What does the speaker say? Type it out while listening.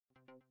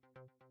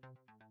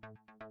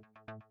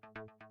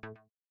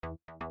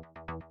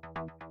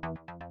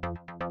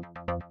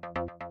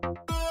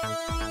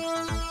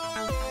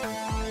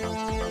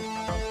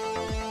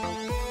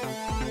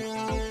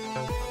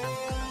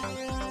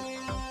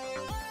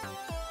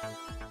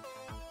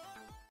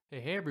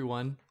Hey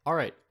everyone. All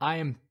right, I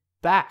am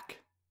back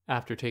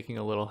after taking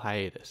a little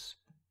hiatus.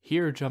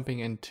 Here, jumping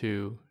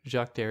into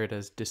Jacques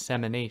Derrida's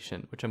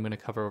Dissemination, which I'm going to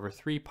cover over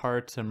 3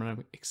 parts. I'm going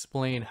to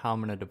explain how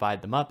I'm going to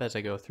divide them up as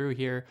I go through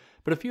here,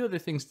 but a few other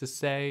things to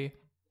say.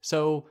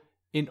 So,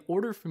 in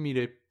order for me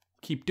to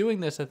keep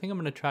doing this, I think I'm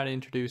going to try to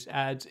introduce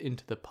ads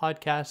into the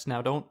podcast.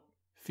 Now, don't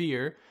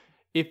fear,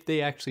 if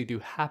they actually do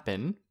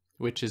happen,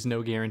 which is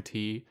no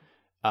guarantee,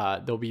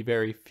 there'll be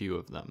very few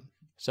of them.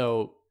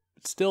 So,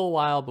 it's still a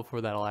while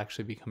before that'll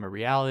actually become a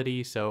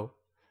reality, so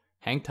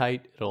hang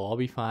tight, it'll all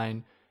be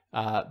fine.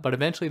 But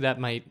eventually that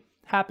might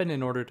happen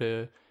in order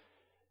to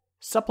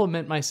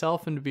supplement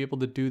myself and to be able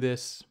to do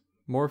this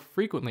more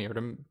frequently, or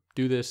to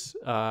do this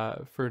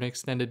for an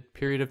extended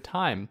period of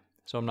time,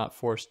 so I'm not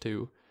forced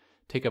to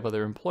take up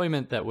other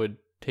employment that would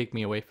take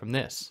me away from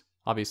this.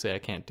 Obviously I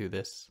can't do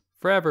this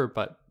forever,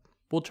 but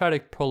we'll try to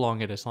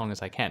prolong it as long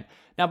as I can.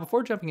 Now,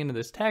 before jumping into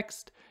this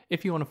text,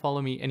 if you want to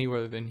follow me anywhere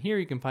other than here,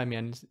 you can find me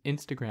on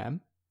Instagram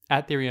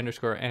at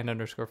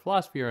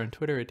 @theory_and_philosophy, or on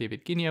Twitter at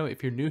David Guigno.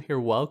 If you're new here,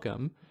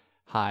 welcome.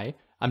 Hi,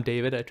 I'm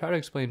David. I try to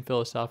explain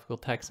philosophical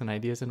texts and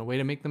ideas in a way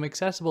to make them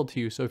accessible to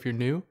you. So if you're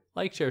new,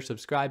 like, share,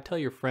 subscribe, tell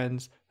your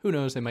friends. Who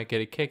knows, they might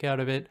get a kick out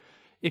of it.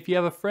 If you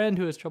have a friend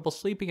who has trouble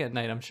sleeping at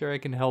night, I'm sure I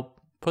can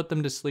help put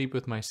them to sleep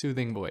with my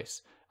soothing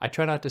voice. I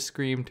try not to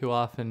scream too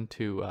often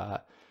to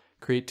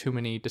create too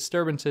many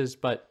disturbances,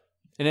 but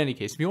in any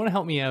case, if you want to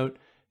help me out,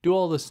 do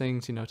all those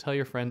things, tell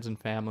your friends and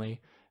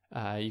family.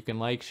 You can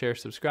like, share,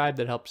 subscribe.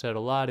 That helps out a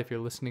lot. If you're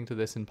listening to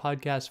this in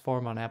podcast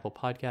form on Apple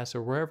Podcasts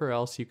or wherever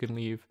else, you can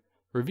leave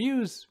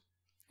reviews.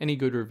 Any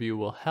good review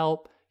will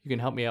help. You can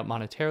help me out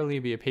monetarily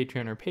via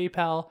Patreon or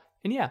PayPal.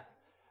 And yeah,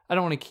 I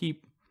don't want to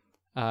keep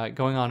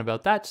going on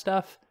about that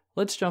stuff.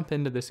 Let's jump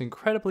into this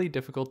incredibly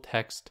difficult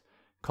text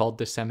called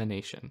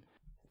Dissemination.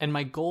 And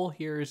my goal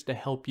here is to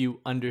help you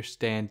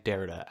understand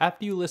Derrida.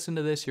 After you listen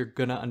to this, you're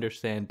gonna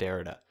understand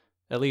Derrida.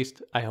 At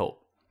least, I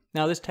hope.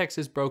 Now, this text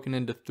is broken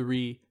into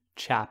 3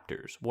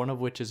 chapters, one of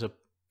which is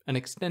an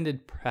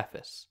extended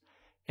preface.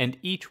 And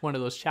each one of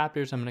those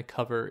chapters I'm gonna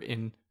cover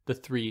in the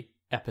 3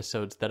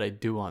 episodes that I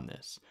do on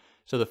this.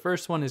 So the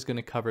first one is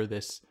gonna cover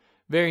this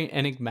very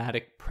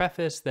enigmatic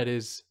preface that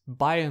is,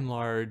 by and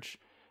large,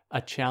 a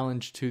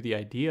challenge to the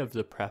idea of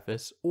the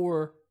preface,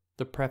 or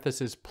the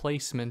preface's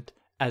placement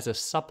as a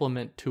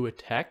supplement to a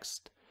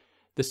text.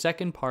 The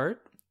second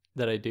part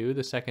that I do,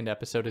 the second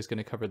episode, is going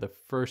to cover the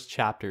first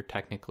chapter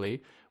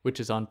technically, which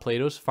is on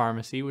Plato's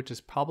Pharmacy, which is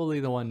probably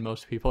the one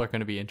most people are going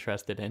to be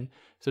interested in.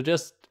 So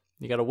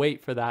you got to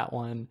wait for that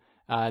one.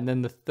 And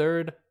then the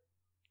third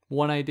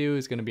one I do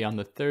is going to be on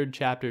the 3rd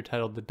chapter,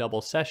 titled The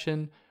Double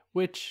Session,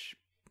 which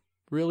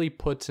really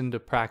puts into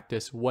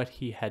practice what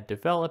he had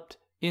developed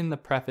in the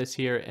preface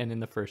here and in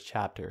the first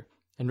chapter,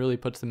 and really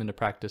puts them into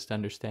practice to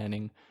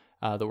understanding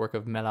the work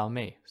of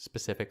Mallarmé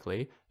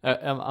specifically,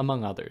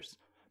 among others.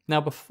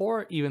 Now,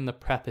 before even the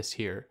preface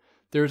here,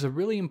 there's a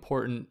really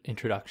important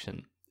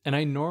introduction. And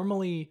I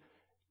normally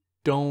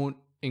don't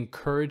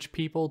encourage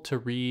people to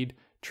read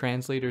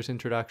translators'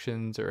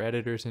 introductions or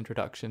editors'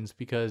 introductions,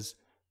 because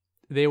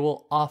they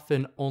will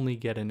often only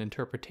get an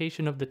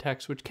interpretation of the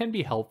text, which can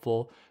be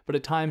helpful, but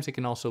at times it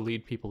can also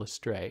lead people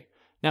astray.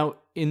 Now,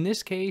 in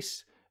this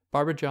case,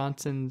 Barbara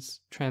Johnson's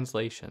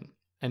translation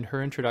and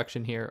her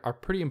introduction here are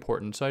pretty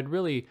important, so I'd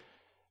really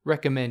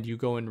recommend you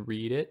go and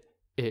read it.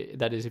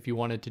 That is, if you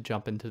wanted to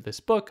jump into this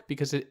book,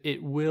 because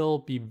it will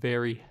be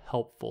very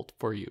helpful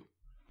for you.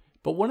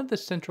 But one of the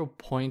central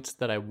points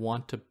that I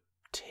want to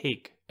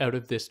take out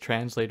of this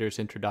translator's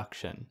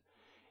introduction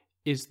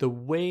is the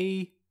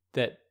way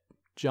that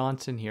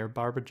Johnson here,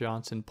 Barbara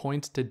Johnson,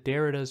 points to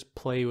Derrida's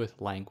play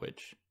with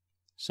language.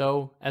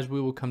 So, as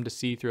we will come to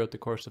see throughout the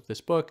course of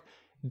this book,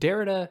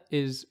 Derrida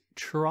is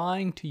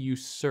trying to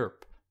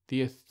usurp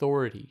the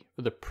authority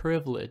or the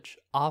privilege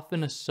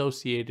often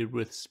associated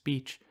with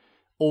speech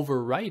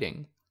over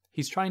writing.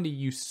 He's trying to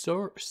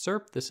usurp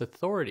this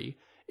authority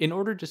in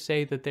order to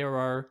say that there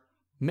are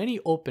many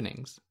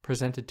openings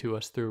presented to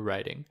us through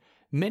writing,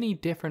 many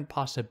different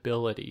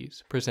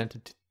possibilities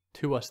presented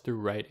to us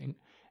through writing.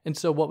 And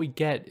so what we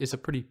get is a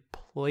pretty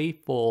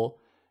playful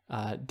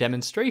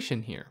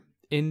demonstration here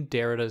in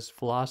Derrida's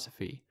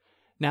philosophy.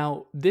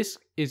 Now, this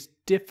is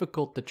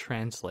difficult to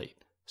translate.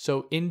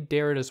 So in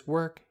Derrida's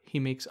work, he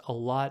makes a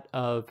lot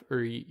of, or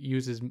he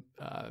uses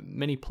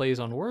many plays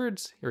on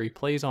words, or he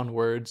plays on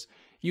words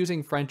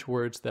using French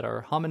words that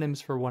are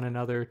homonyms for one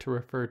another to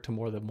refer to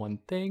more than one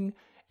thing,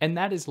 and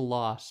that is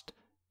lost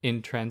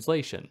in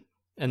translation.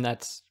 And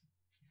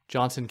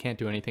Johnson can't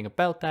do anything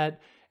about that.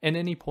 At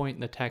any point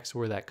in the text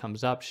where that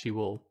comes up, she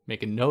will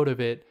make a note of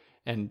it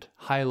and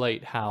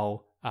highlight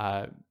how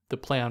the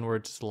play on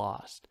words is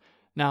lost.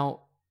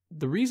 Now,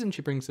 the reason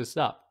she brings this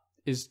up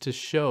is to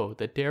show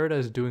that Derrida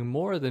is doing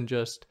more than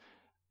just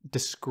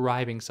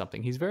describing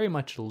something. He's very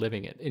much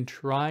living it and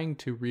trying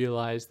to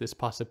realize this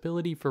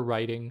possibility for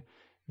writing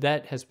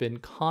that has been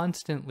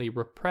constantly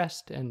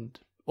repressed and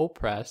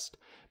oppressed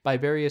by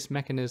various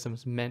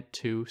mechanisms meant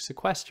to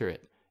sequester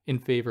it in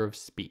favor of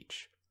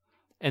speech.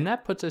 And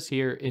that puts us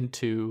here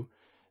into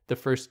the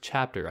first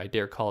chapter, I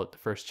dare call it the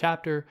first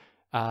chapter,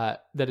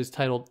 that is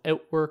titled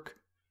Outwork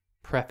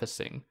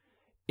Prefacing,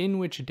 in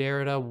which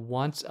Derrida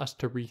wants us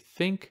to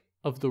rethink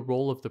of the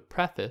role of the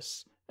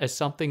preface as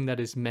something that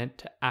is meant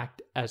to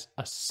act as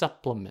a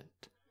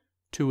supplement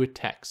to a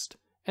text.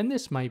 And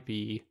this might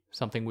be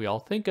something we all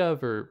think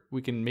of, or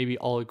we can maybe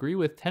all agree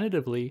with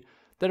tentatively,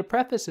 that a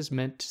preface is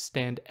meant to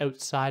stand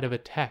outside of a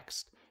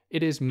text.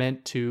 It is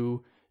meant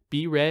to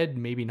be read,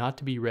 maybe not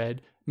to be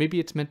read. Maybe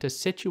it's meant to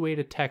situate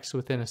a text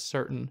within a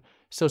certain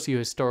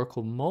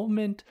socio-historical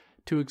moment,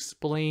 to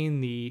explain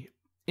the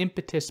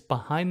impetus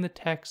behind the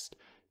text,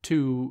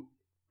 to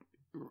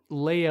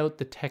lay out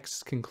the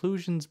text's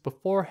conclusions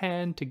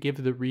beforehand, to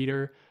give the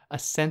reader a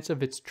sense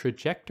of its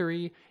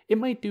trajectory. It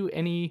might do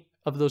any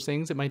of those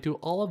things. It might do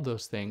all of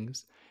those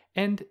things.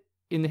 And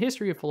in the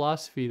history of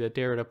philosophy that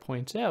Derrida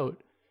points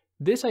out,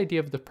 this idea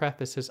of the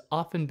preface has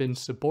often been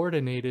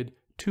subordinated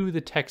to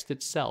the text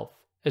itself,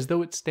 as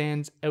though it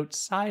stands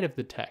outside of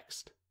the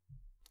text.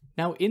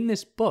 Now, in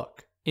this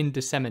book, in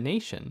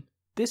Dissemination,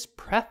 this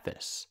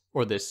preface,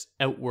 or this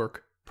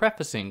outwork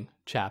prefacing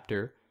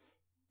chapter,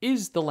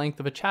 is the length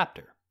of a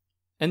chapter.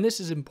 And this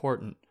is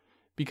important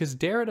because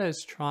Derrida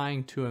is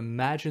trying to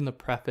imagine the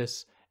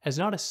preface as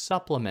not a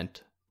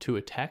supplement to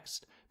a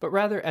text, but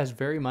rather as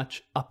very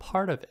much a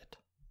part of it.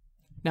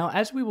 Now,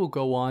 as we will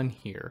go on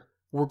here,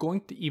 we're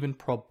going to even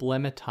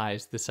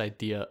problematize this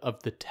idea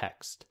of the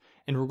text,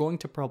 and we're going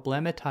to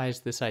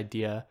problematize this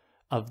idea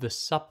of the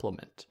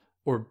supplement,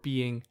 or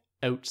being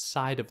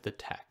outside of the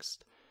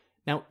text.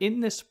 Now, in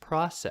this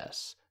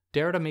process,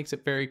 Derrida makes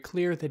it very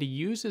clear that he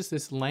uses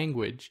this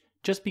language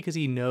just because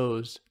he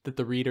knows that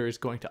the reader is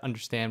going to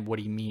understand what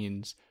he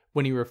means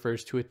when he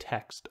refers to a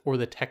text or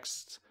the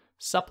text's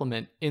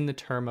supplement in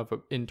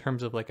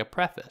terms of like a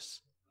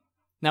preface.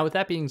 Now, with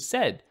that being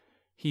said,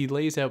 he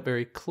lays out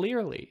very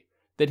clearly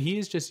that he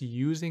is just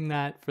using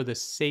that for the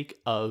sake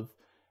of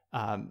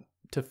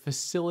to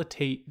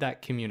facilitate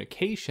that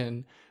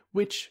communication,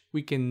 which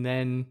we can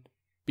then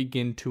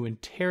begin to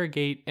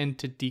interrogate and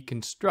to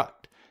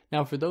deconstruct.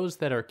 Now, for those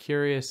that are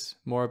curious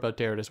more about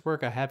Derrida's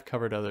work, I have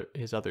covered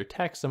his other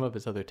texts, some of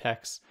his other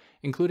texts,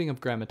 including of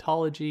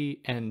grammatology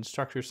and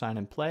structure, sign,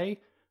 and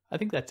play. I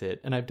think that's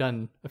it. And I've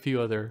done a few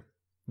other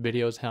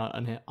videos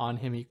on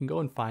him. You can go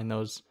and find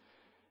those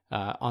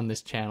on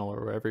this channel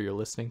or wherever you're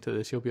listening to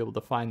this. You'll be able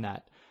to find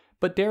that.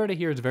 But Derrida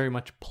here is very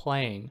much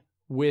playing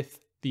with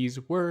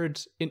these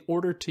words in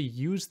order to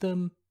use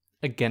them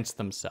against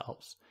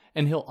themselves.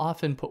 And he'll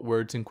often put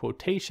words in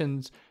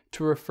quotations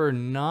to refer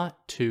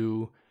not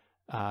to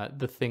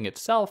the thing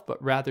itself,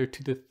 but rather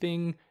to the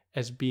thing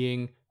as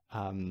being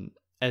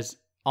as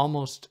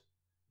almost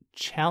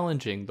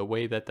challenging the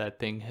way that that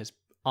thing has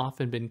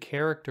often been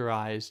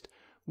characterized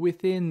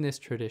within this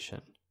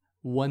tradition,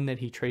 one that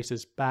he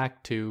traces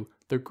back to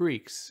the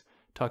Greeks,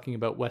 talking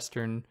about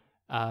Western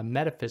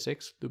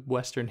metaphysics, the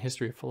Western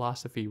history of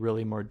philosophy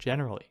really more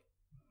generally.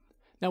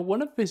 Now,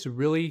 one of his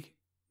really,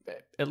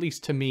 at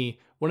least to me,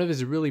 one of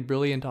his really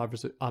brilliant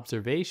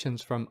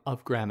observations from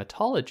Of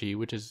Grammatology,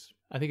 which is,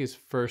 I think, his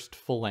first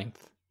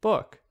full-length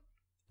book,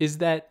 is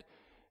that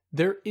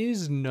there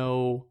is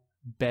no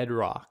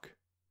bedrock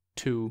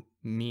to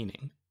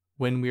meaning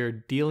when we are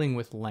dealing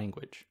with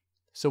language.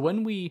 So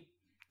when we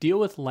deal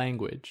with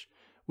language,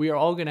 we are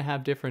all going to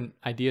have different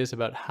ideas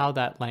about how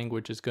that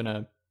language is going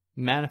to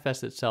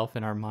manifest itself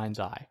in our mind's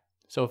eye.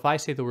 So if I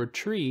say the word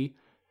tree,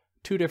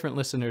 two different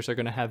listeners are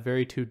going to have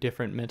two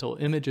different mental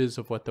images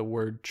of what the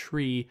word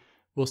tree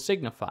will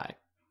signify.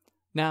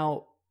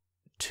 Now,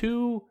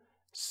 to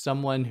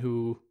someone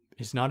who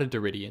is not a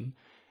Derridian,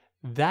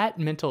 that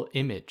mental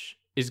image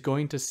is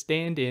going to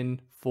stand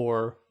in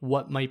for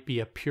what might be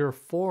a pure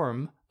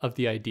form of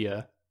the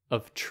idea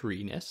of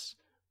treeness.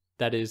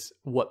 That is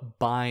what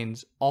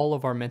binds all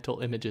of our mental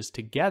images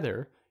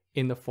together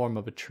in the form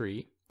of a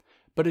tree.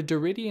 But a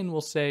Derridian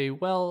will say,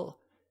 well,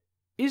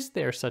 is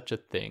there such a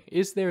thing?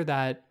 Is there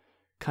that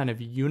kind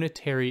of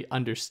unitary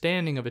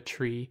understanding of a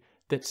tree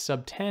that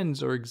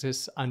subtends or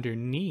exists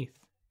underneath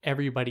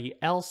everybody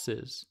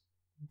else's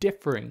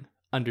differing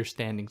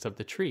understandings of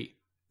the tree?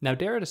 Now,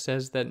 Derrida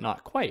says that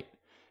not quite,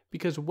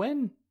 because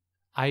when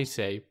I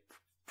say,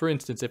 for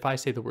instance, if I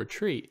say the word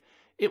tree,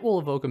 it will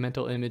evoke a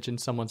mental image in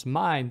someone's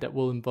mind that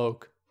will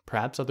invoke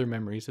perhaps other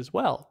memories as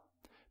well.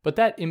 But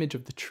that image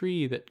of the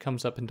tree that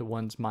comes up into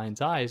one's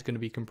mind's eye is going to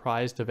be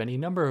comprised of any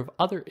number of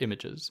other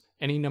images,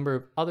 any number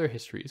of other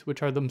histories,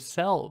 which are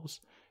themselves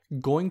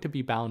going to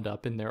be bound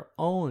up in their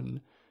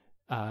own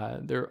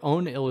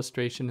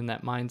illustration in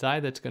that mind's eye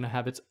that's going to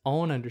have its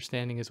own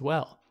understanding as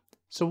well.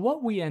 So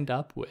what we end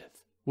up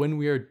with when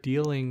we are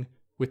dealing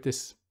with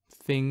this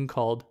thing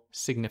called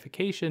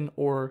signification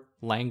or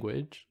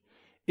language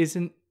is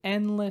an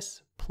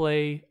endless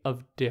play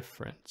of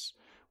difference,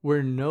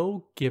 where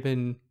no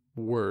given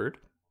word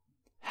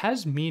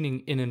has meaning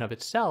in and of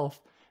itself,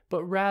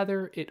 but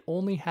rather it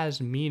only has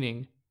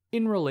meaning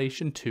in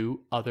relation to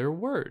other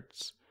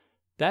words.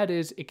 That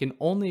is, it can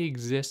only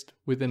exist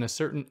within a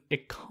certain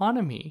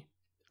economy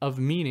of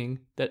meaning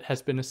that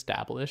has been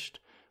established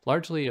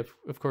largely,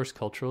 of course,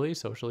 culturally,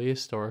 socially,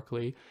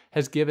 historically,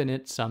 has given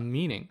it some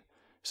meaning.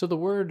 So the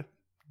word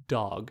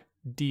dog,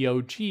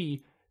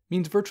 D-O-G,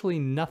 means virtually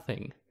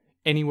nothing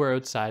anywhere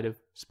outside of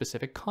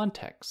specific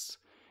contexts.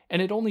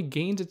 And it only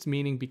gains its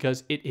meaning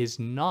because it is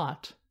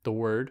not the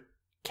word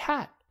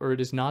cat, or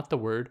it is not the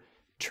word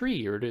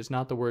tree, or it is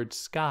not the word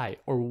sky,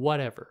 or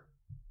whatever.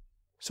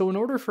 So in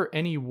order for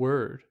any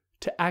word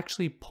to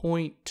actually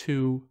point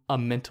to a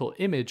mental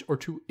image or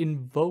to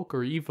invoke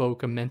or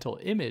evoke a mental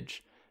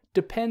image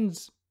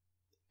depends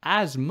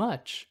as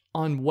much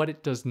on what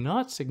it does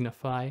not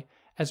signify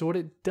as what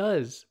it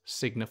does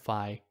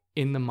signify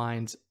in the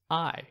mind's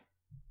eye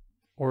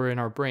or in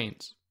our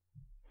brains.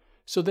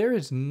 So there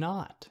is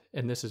not,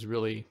 and this is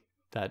really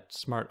that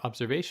smart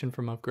observation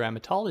from a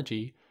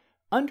grammatology,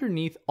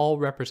 underneath all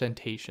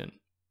representation,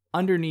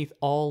 underneath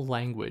all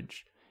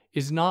language,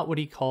 is not what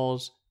he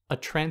calls a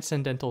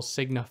transcendental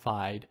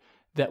signified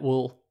that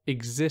will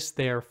exist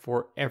there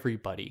for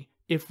everybody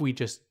if we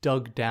just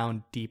dug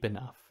down deep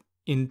enough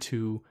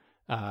into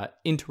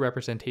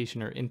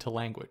representation or into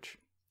language.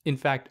 In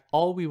fact,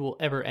 all we will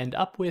ever end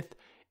up with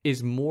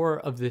is more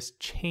of this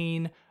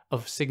chain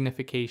of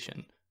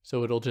signification.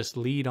 So it'll just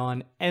lead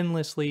on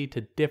endlessly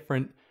to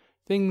different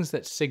things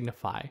that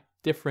signify,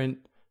 different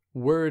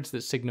words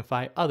that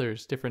signify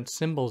others, different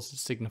symbols that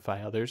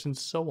signify others, and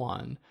so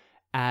on,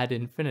 ad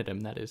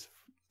infinitum, that is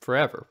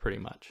forever, pretty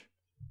much.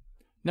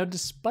 Now,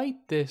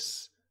 despite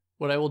this,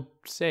 what I will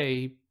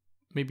say,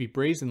 maybe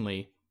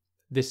brazenly,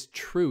 this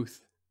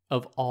truth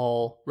of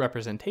all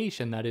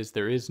representation, that is,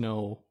 there is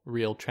no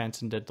real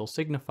transcendental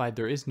signified,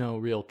 there is no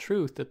real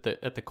truth at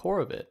the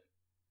core of it.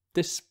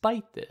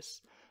 Despite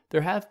this,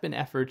 there have been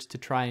efforts to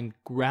try and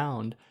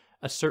ground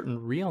a certain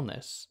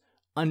realness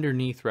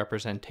underneath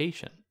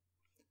representation.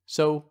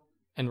 So,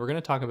 and we're going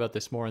to talk about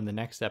this more in the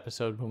next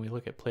episode when we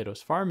look at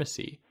Plato's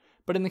pharmacy,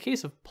 but in the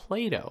case of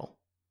Plato,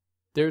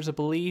 there's a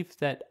belief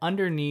that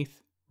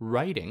underneath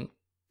writing,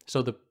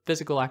 so the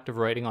physical act of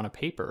writing on a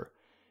paper,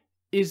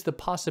 is the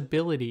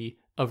possibility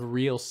of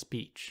real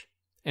speech.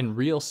 And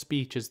real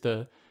speech is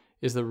the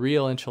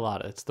real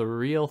enchilada. It's the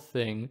real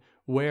thing,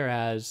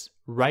 whereas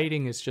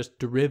writing is just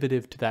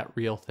derivative to that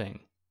real thing.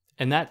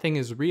 And that thing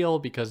is real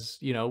because,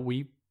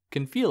 we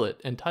can feel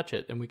it and touch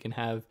it, and we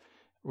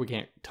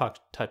can't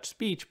touch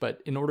speech,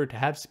 but in order to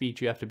have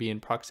speech, you have to be in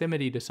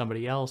proximity to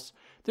somebody else.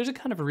 There's a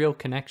kind of a real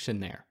connection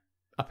there,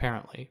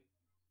 apparently.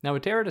 Now,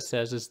 what Derrida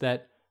says is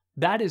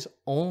that is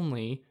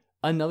only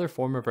another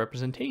form of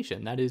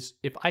representation. That is,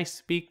 if I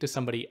speak to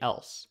somebody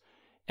else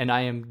and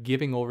I am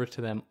giving over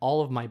to them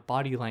all of my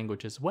body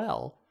language as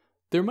well,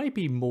 there might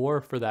be more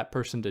for that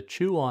person to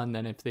chew on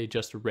than if they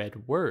just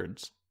read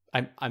words.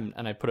 And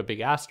I put a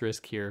big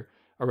asterisk here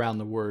around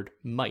the word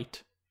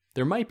might.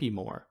 There might be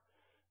more.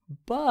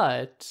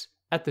 But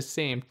at the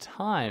same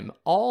time,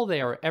 all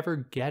they are ever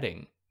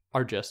getting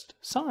are just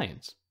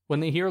signs. When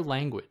they hear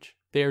language,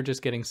 they are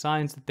just getting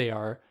signs that they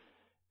are,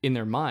 in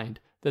their mind,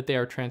 that they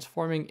are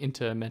transforming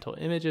into mental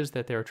images,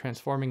 that they are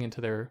transforming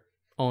into their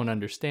own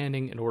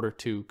understanding in order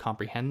to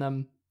comprehend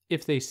them.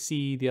 If they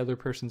see the other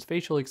person's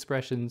facial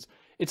expressions,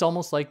 it's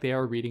almost like they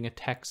are reading a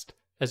text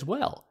as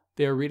well.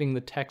 They are reading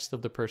the text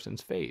of the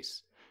person's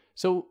face.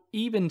 So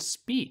even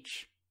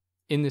speech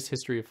in this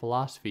history of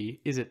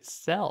philosophy is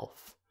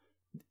itself,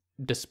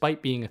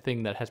 despite being a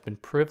thing that has been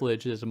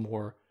privileged as a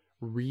more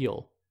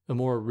real, a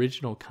more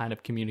original kind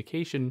of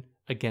communication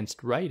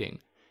against writing,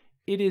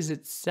 it is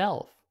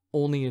itself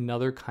only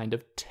another kind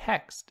of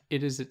text.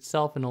 It is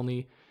itself and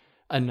only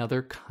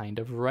another kind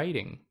of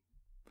writing.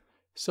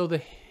 So the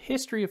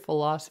history of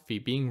philosophy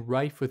being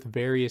rife with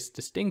various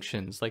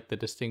distinctions, like the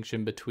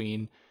distinction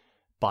between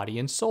body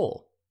and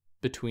soul,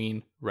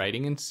 between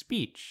writing and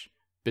speech,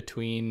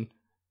 between,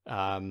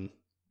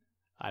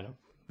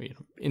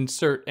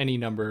 insert any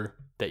number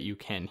that you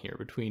can here,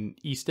 between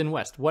East and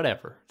West,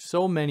 whatever.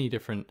 So many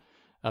different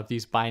of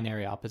these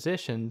binary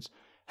oppositions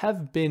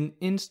have been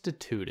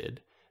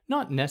instituted,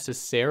 not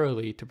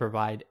necessarily to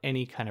provide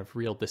any kind of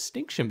real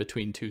distinction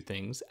between two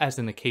things, as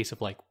in the case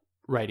of like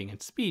writing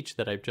and speech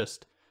that I've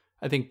just,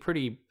 I think,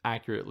 pretty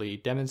accurately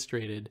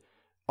demonstrated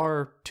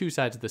are two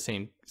sides of the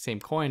same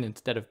coin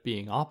instead of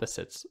being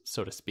opposites,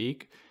 so to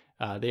speak.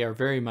 They are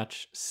very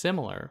much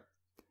similar.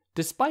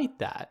 Despite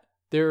that,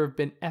 there have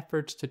been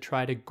efforts to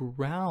try to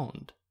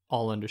ground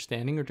all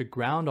understanding, or to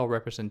ground all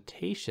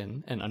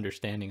representation and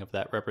understanding of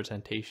that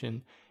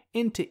representation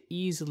into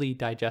easily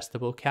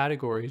digestible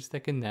categories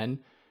that can then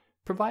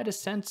provide a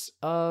sense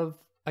of,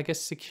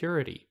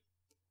 security.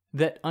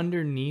 That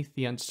underneath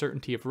the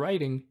uncertainty of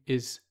writing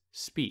is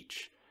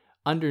speech.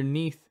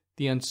 Underneath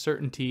the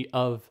uncertainty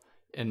of,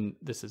 and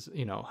this is,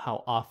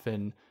 how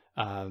often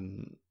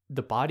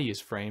the body is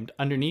framed,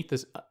 underneath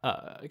this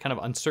kind of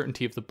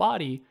uncertainty of the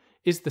body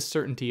is the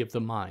certainty of the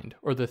mind,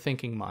 or the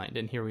thinking mind.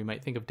 And here we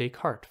might think of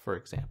Descartes, for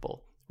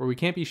example, where we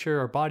can't be sure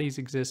our bodies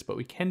exist, but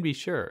we can be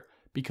sure,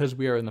 because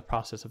we are in the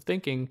process of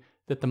thinking,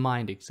 that the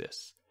mind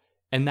exists.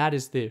 And that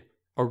is the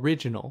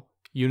original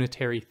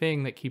unitary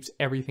thing that keeps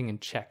everything in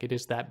check. It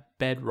is that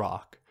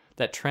bedrock,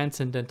 that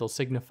transcendental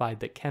signified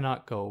that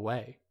cannot go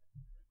away.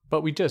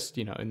 But we just,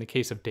 in the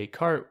case of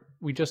Descartes,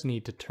 we just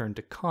need to turn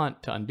to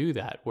Kant to undo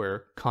that,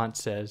 where Kant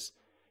says,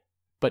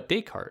 but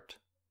Descartes,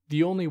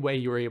 the only way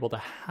you're able to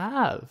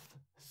have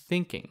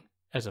thinking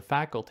as a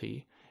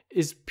faculty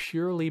is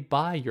purely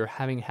by your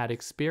having had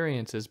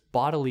experiences,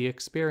 bodily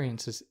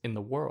experiences in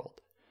the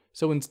world.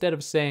 So instead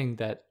of saying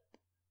that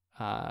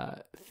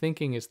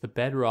thinking is the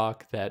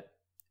bedrock that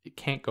it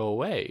can't go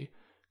away,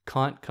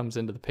 Kant comes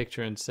into the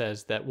picture and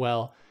says that,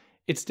 well,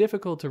 it's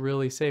difficult to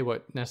really say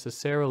what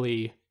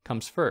necessarily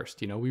comes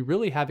first. We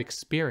really have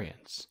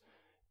experience,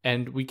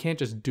 and we can't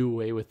just do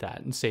away with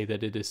that and say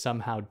that it is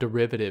somehow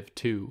derivative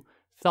to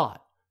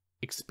thought.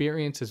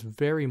 Experience is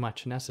very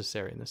much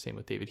necessary, and the same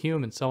with David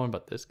Hume and so on,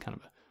 but this kind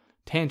of a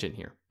tangent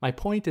here. My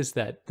point is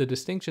that the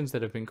distinctions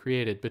that have been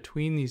created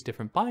between these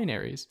different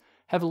binaries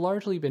have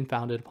largely been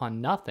founded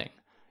upon nothing.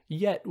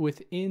 Yet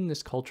within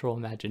this cultural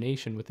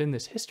imagination, within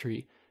this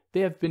history, they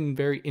have been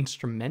very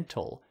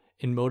instrumental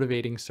in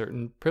motivating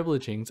certain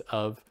privilegings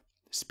of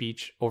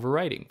speech over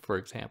writing, for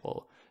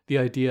example. The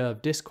idea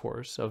of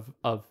discourse,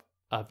 of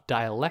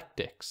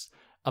dialectics,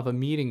 of a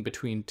meeting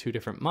between two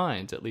different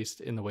minds, at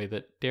least in the way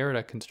that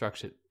Derrida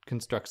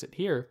constructs it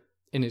here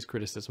in his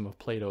criticism of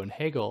Plato and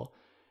Hegel.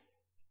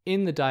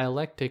 In the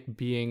dialectic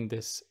being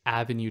this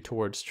avenue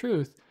towards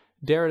truth,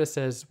 Derrida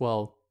says,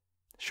 well,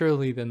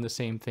 surely then the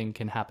same thing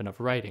can happen of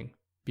writing,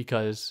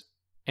 because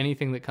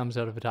anything that comes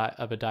out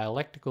of a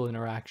dialectical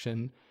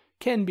interaction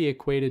can be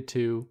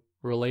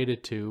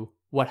related to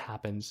what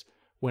happens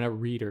when a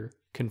reader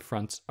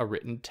confronts a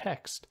written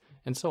text,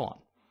 and so on.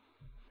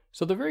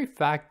 So the very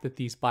fact that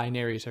these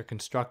binaries are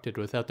constructed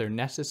without there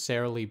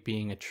necessarily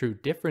being a true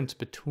difference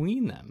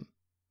between them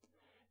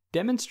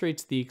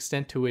demonstrates the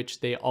extent to which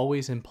they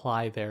always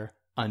imply their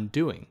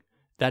undoing.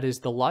 That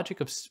is, the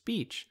logic of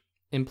speech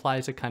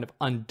implies a kind of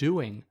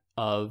undoing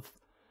of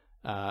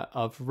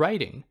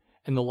writing,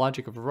 and the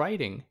logic of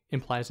writing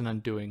implies an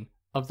undoing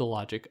of the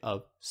logic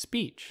of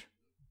speech.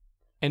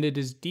 And it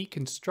is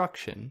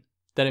deconstruction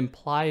that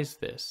implies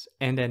this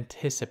and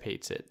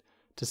anticipates it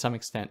to some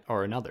extent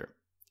or another.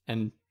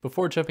 And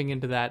before jumping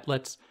into that,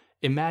 let's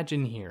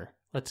imagine here,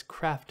 let's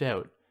craft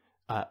out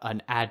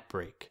an ad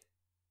break.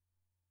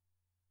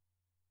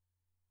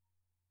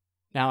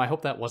 Now, I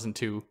hope that wasn't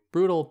too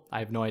brutal. I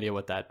have no idea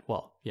what that,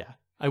 well, yeah,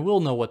 I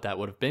will know what that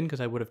would have been because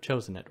I would have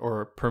chosen it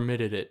or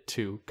permitted it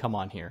to come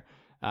on here.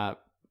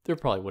 There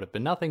probably would have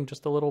been nothing,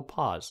 just a little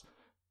pause.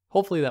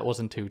 Hopefully that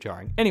wasn't too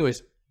jarring.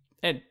 Anyways,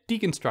 and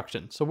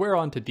deconstruction. So we're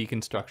on to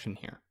deconstruction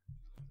here.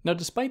 Now,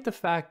 despite the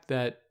fact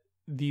that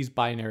these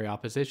binary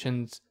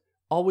oppositions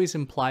always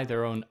imply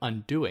their own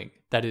undoing,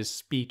 that is,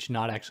 speech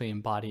not actually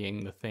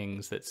embodying the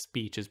things that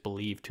speech is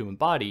believed to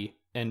embody,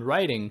 and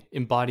writing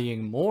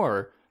embodying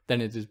more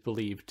than it is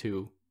believed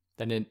to,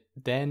 than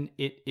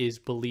it is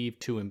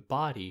believed to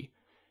embody.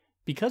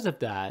 Because of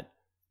that,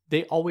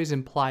 they always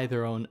imply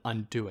their own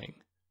undoing.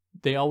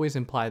 They always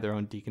imply their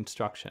own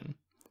deconstruction.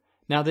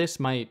 Now, this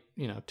might,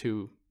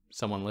 to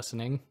someone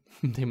listening,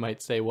 they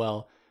might say,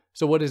 well,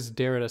 so what is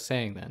Derrida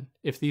saying then?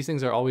 If these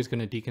things are always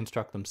going to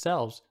deconstruct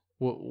themselves,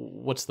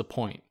 what's the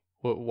point?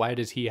 Why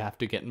does he have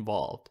to get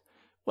involved?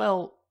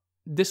 Well,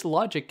 this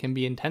logic can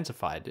be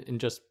intensified in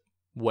just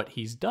what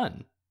he's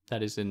done.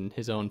 That is, in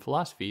his own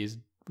philosophy, is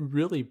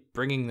really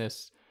bringing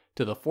this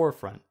to the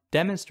forefront,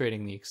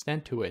 demonstrating the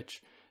extent to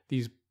which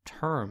these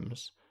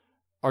terms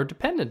are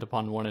dependent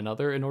upon one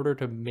another in order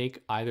to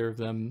make either of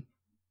them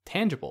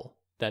tangible.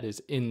 That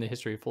is, in the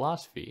history of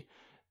philosophy,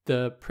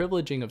 the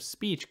privileging of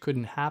speech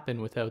couldn't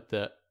happen without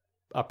the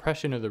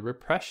oppression or the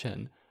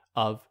repression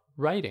of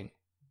writing.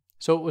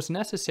 So it was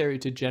necessary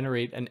to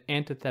generate an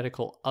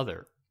antithetical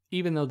other,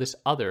 even though this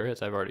other,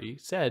 as I've already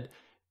said,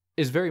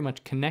 is very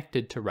much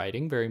connected to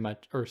writing, very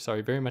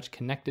much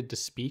connected to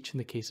speech in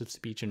the case of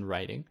speech and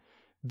writing,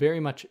 very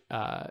much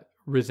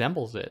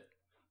resembles it.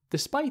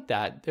 Despite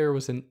that, there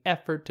was an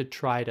effort to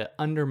try to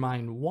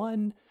undermine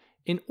one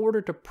in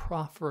order to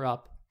proffer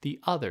up the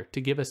other,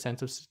 to give a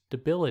sense of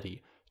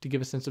stability, to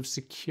give a sense of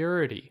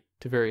security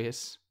to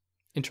various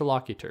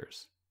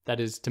interlocutors. That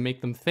is, to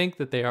make them think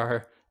that they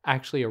are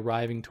actually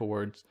arriving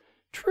towards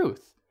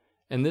truth.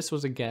 And this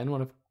was, again,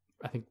 one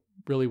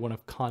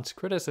of Kant's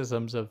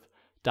criticisms of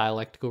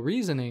dialectical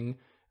reasoning,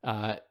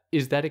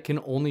 is that it can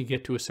only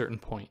get to a certain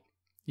point.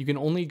 You can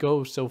only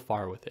go so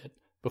far with it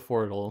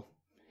before it'll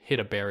hit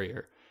a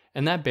barrier.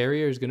 And that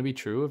barrier is going to be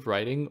true of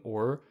writing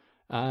or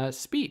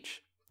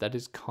speech. That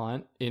is,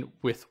 Kant,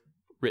 with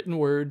written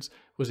words,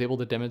 was able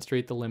to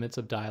demonstrate the limits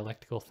of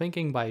dialectical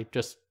thinking by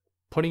just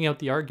putting out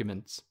the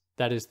arguments.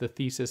 That is, the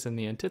thesis and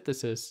the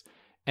antithesis,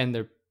 and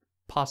the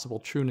possible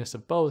trueness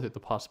of both, or the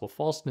possible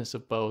falseness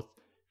of both,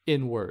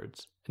 in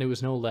words. And it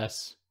was no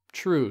less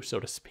true, so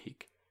to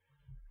speak.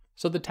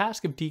 So the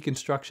task of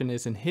deconstruction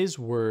is, in his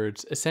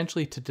words,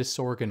 essentially to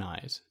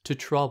disorganize, to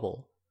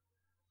trouble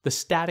the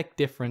static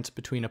difference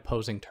between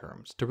opposing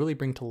terms, to really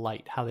bring to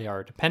light how they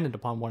are dependent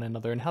upon one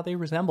another and how they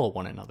resemble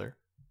one another.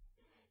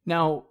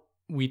 Now,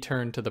 we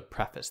turn to the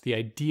preface, the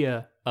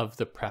idea of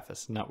the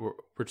preface. Now,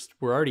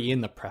 we're already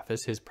in the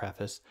preface, his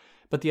preface,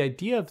 but the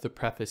idea of the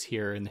preface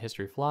here in the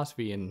history of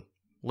philosophy, and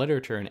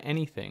literature and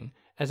anything,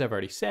 as I've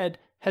already said,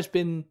 has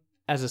been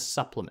as a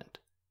supplement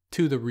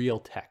to the real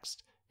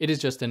text. It is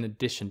just an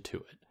addition to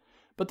it.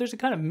 But there's a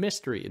kind of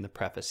mystery in the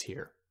preface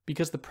here,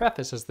 because the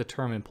preface, as the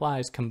term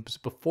implies, comes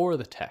before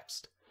the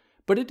text.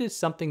 But it is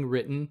something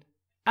written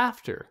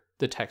after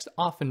the text,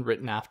 often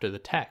written after the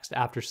text,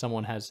 after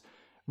someone has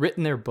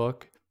written their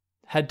book,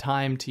 had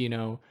time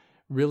to,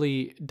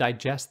 really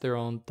digest their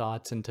own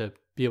thoughts and to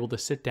be able to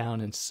sit down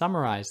and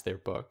summarize their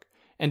book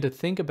and to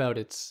think about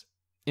its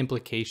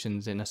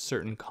implications in a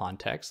certain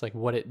context, like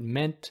what it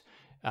meant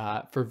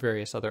for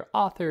various other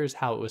authors,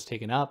 how it was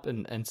taken up,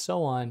 and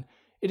so on.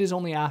 It is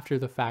only after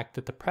the fact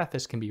that the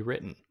preface can be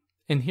written.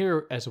 And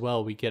here as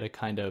well, we get a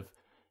kind of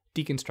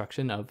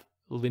deconstruction of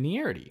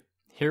linearity.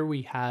 Here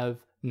we have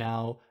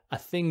now a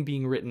thing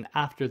being written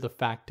after the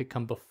fact to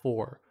come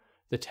before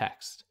the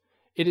text.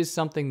 It is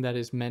something that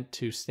is meant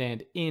to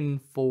stand in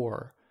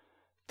for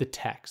the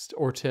text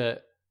or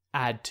to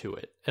add to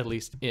it, at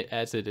least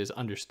as it is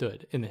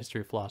understood in the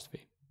history of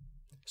philosophy.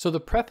 So the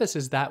preface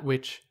is that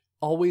which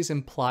always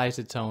implies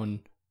its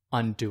own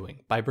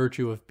undoing by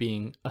virtue of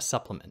being a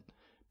supplement.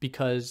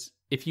 Because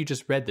if you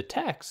just read the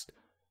text,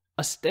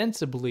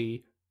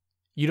 ostensibly,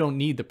 you don't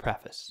need the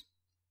preface.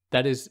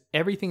 That is,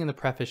 everything in the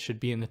preface should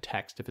be in the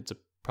text if it's a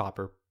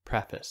proper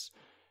preface.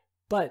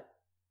 But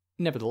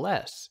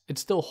nevertheless, it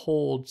still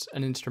holds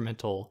an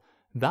instrumental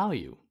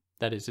value.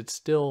 That is, it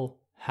still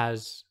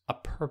has a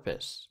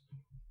purpose.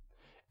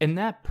 And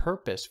that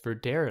purpose for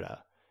Derrida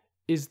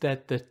is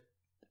that the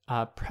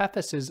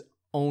preface's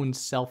own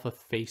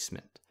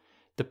self-effacement.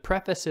 The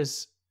preface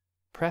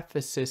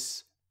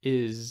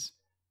is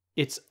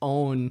its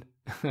own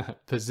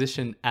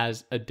position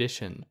as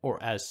addition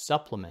or as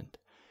supplement,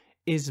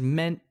 is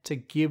meant to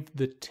give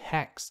the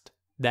text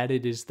that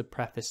it is the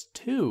preface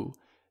to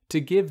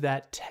give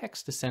that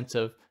text a sense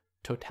of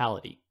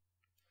totality,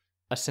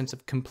 a sense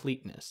of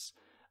completeness,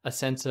 a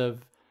sense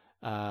of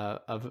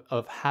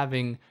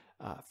having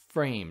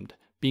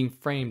being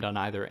framed on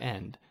either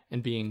end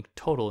and being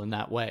total in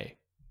that way.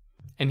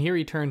 And here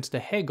he turns to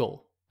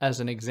Hegel as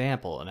an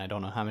example, and I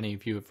don't know how many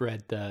of you have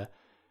read the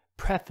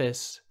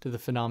preface to the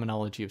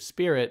Phenomenology of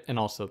Spirit and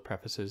also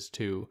prefaces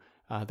to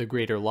the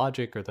Greater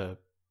Logic or the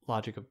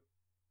Logic of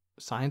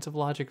Science of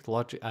Logic.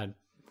 I'm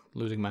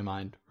losing my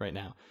mind right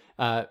now.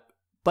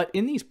 But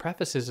in these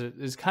prefaces, it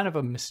is kind of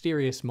a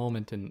mysterious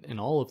moment in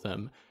all of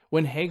them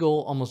when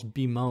Hegel almost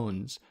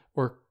bemoans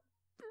or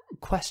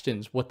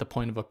questions what the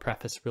point of a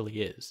preface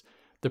really is.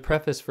 The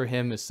preface for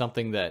him is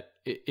something that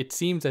it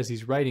seems as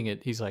he's writing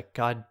it, he's like,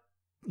 God,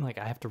 like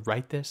I have to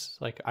write this?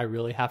 Like I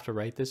really have to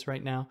write this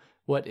right now?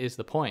 What is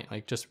the point?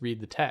 Like just read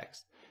the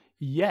text.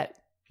 Yet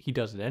he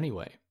does it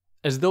anyway,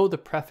 as though the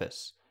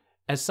preface,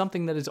 as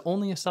something that is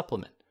only a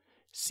supplement,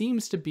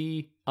 seems to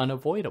be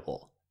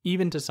unavoidable,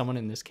 even to someone,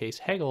 in this case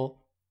Hegel,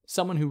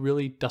 someone who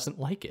really doesn't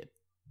like it.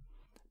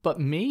 But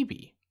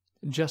maybe,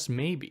 just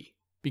maybe,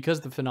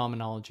 because the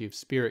Phenomenology of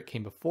Spirit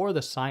came before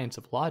the Science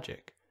of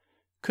Logic,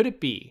 could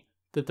it be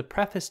that the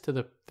preface to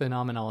the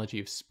Phenomenology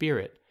of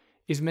Spirit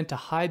is meant to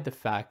hide the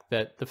fact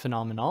that the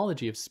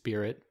Phenomenology of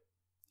Spirit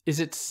is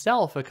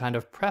itself a kind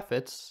of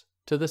preface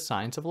to the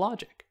Science of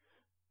Logic?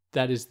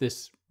 That is,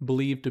 this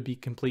believed to be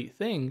complete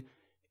thing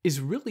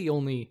is really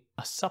only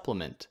a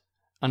supplement,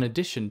 an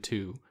addition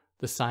to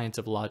the Science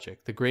of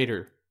Logic, the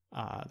greater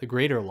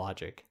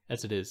logic,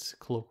 as it is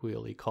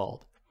colloquially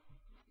called.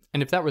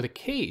 And if that were the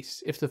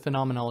case, if the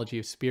Phenomenology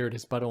of Spirit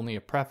is but only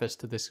a preface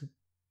to this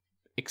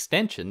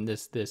extension,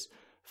 this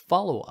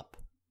follow-up,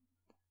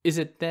 is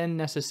it then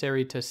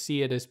necessary to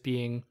see it as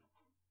being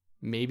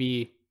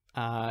maybe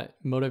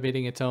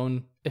motivating its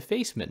own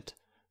effacement?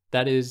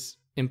 That is,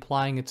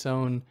 implying its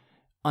own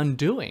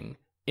undoing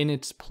in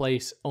its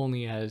place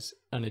only as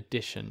an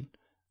addition,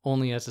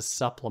 only as a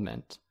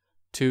supplement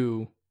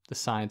to the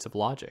Science of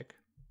Logic.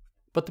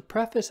 But the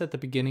preface at the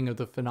beginning of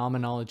the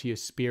Phenomenology of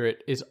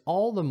Spirit is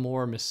all the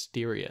more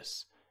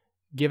mysterious,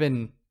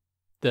 given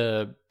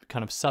the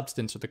kind of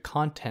substance or the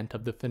content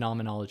of the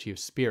Phenomenology of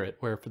Spirit,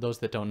 where, for those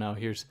that don't know,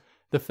 here's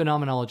the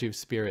Phenomenology of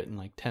Spirit in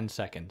like 10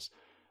 seconds.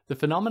 The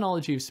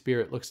Phenomenology of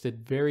Spirit looks at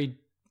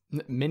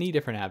many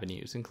different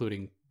avenues,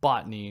 including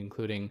botany,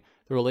 including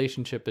the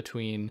relationship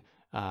between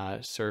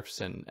serfs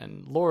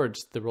and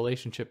lords, the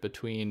relationship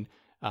between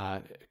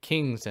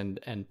kings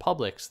and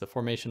publics, the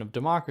formation of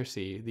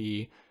democracy,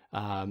 the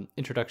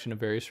introduction of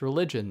various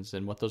religions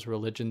and what those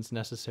religions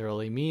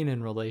necessarily mean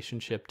in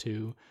relationship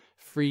to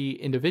free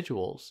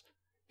individuals.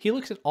 He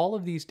looks at all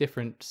of these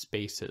different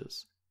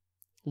spaces,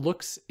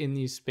 looks in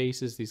these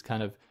spaces, these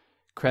kind of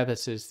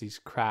crevices, these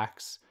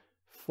cracks,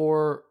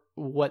 for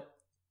what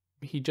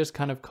he just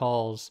kind of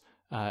calls,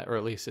 or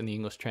at least in the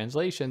English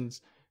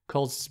translations,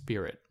 calls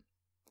spirit.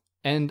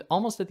 And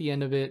almost at the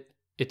end of it,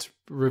 it's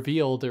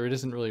revealed, or it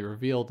isn't really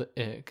revealed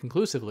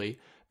conclusively,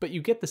 but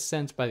you get the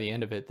sense by the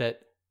end of it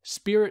that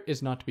spirit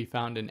is not to be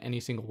found in any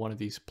single one of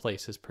these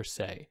places per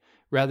se.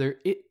 Rather,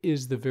 it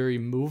is the very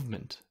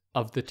movement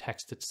of the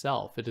text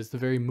itself. It is the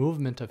very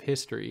movement of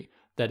history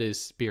that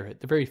is spirit.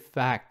 The very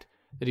fact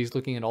that he's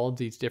looking at all of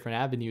these different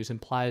avenues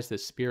implies that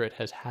spirit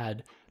has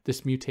had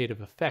this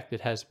mutative effect.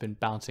 It has been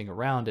bouncing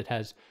around. It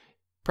has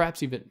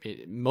perhaps even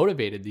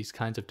motivated these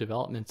kinds of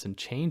developments and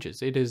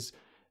changes. It is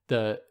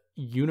the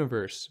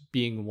universe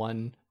being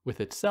one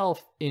with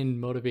itself in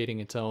motivating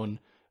its own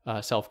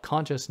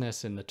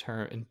self-consciousness in the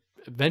term, and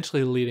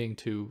eventually leading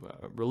to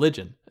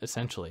religion,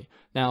 essentially.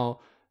 Now,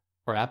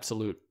 or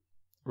absolute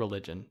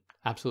religion,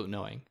 absolute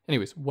knowing.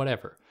 Anyways,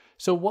 whatever.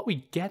 So what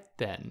we get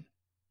then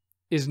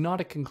is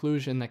not a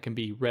conclusion that can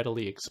be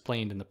readily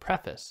explained in the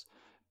preface,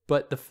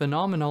 but the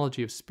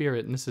phenomenology of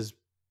spirit, and this is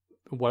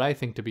what I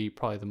think to be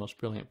probably the most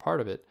brilliant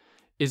part of it,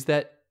 is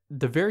that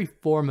the very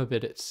form of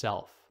it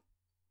itself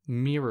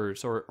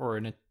mirrors or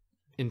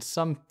in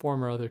some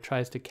form or other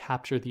tries to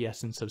capture the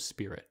essence of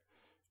spirit,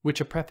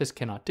 which a preface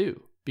cannot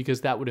do,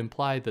 because that would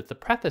imply that the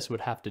preface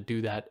would have to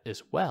do that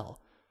as well.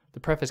 The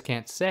preface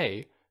can't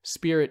say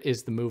spirit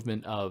is the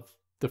movement of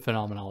the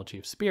phenomenology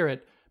of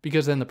spirit,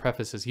 because then the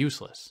preface is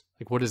useless.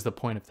 Like, what is the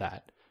point of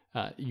that?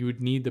 You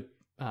would need the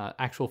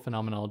actual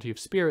phenomenology of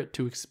spirit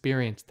to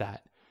experience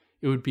that.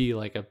 It would be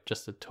like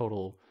just a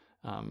total,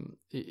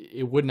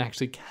 it wouldn't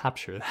actually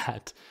capture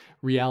that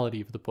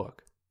reality of the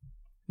book.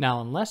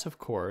 Now, unless, of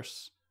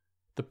course,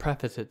 the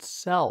preface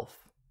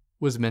itself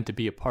was meant to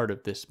be a part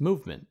of this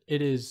movement,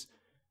 it is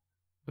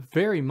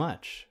very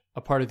much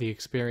a part of the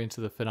experience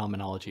of the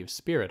phenomenology of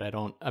spirit. I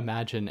don't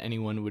imagine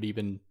anyone would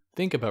even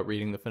think about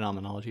reading the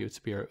phenomenology of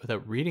spirit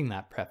without reading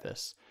that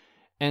preface.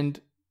 And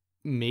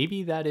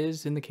maybe that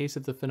is in the case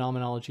of the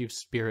phenomenology of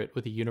spirit,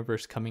 with the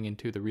universe coming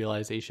into the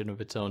realization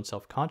of its own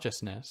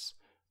self-consciousness,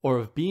 or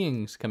of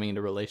beings coming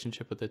into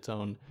relationship with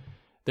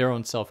their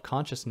own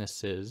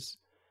self-consciousnesses,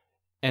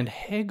 and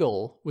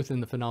Hegel within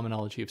the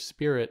phenomenology of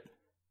spirit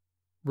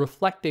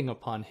reflecting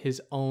upon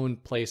his own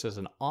place as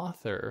an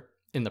author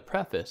in the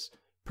preface.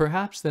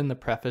 Perhaps then the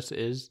preface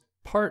is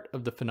part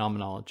of the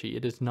phenomenology.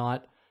 It is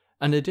not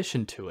an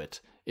addition to it.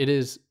 It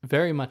is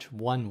very much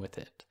one with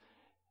it.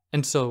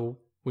 And so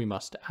we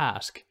must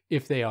ask,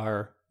 if they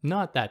are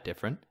not that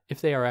different,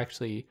 if they are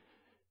actually,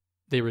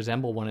 they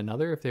resemble one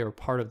another, if they are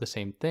part of the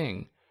same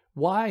thing,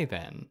 why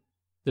then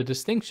the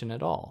distinction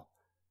at all?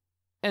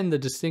 And the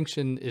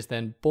distinction is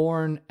then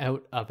born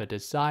out of a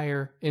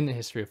desire in the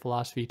history of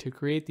philosophy to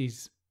create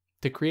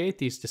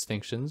these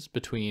distinctions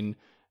between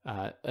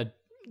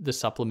the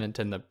supplement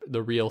and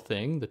the real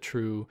thing, the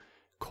true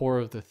core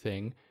of the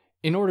thing,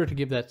 in order to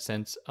give that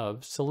sense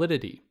of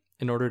solidity,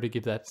 in order to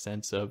give that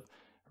sense of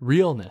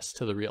realness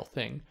to the real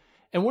thing.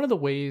 And one of the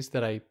ways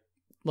that I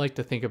like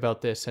to think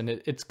about this, and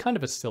it's kind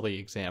of a silly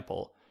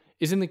example,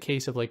 is in the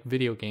case of like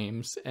video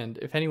games. And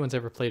if anyone's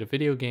ever played a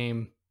video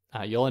game,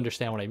 you'll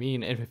understand what I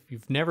mean. And if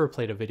you've never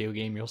played a video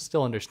game, you'll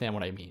still understand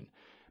what I mean.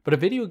 But a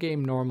video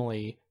game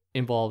normally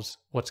involves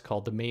what's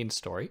called the main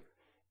story.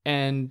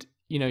 And,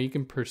 you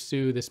can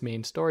pursue this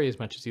main story as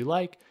much as you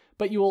like,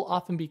 but you will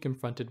often be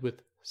confronted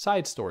with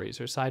side stories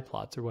or side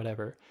plots or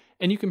whatever.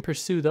 And you can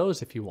pursue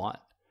those if you want.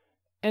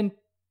 And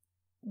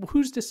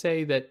who's to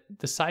say that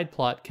the side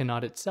plot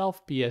cannot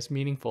itself be as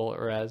meaningful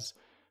or as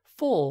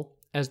full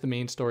as the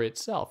main story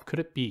itself? Could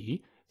it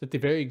be that the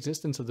very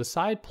existence of the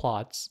side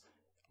plots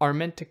are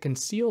meant to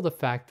conceal the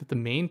fact that the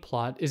main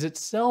plot is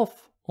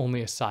itself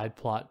only a side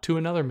plot to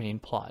another main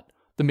plot,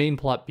 the main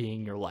plot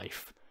being your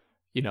life,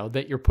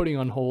 that you're putting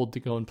on hold to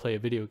go and play a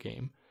video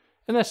game?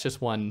 And that's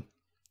just one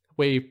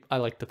way I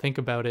like to think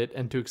about it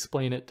and to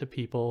explain it to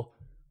people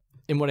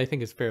in what I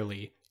think is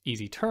fairly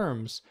easy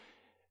terms,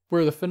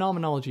 where the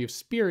phenomenology of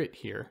spirit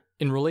here,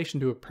 in relation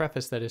to a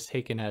preface that is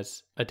taken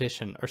as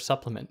addition or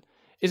supplement,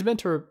 is meant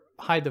to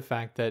hide the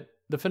fact that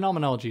the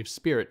phenomenology of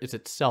spirit is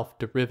itself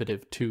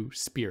derivative to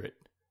spirit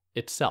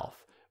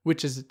itself,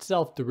 which is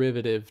itself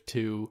derivative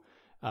to,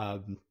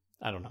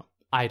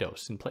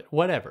 eidos and play,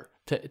 whatever,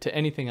 to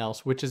anything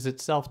else, which is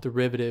itself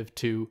derivative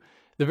to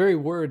the very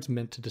words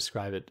meant to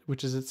describe it,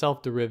 which is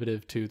itself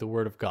derivative to the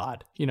word of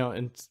God,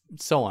 and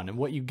so on. And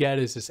what you get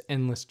is this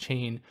endless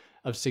chain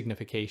of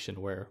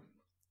signification where,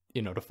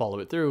 to follow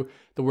it through,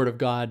 the word of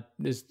God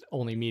is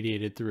only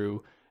mediated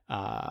through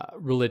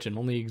religion,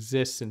 only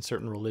exists in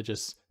certain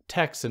religious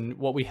texts. And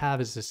what we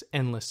have is this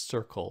endless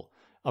circle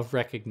of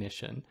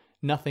recognition,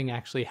 nothing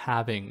actually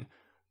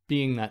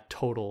being that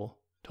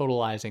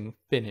totalizing,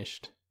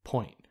 finished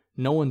point.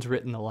 No one's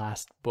written the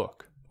last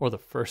book, or the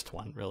first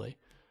one, really.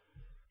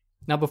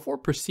 Now, before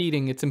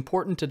proceeding, it's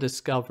important to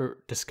discuss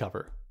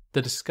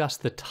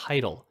the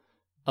title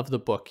of the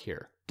book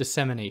here,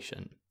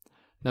 Dissemination.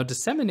 Now,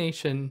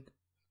 dissemination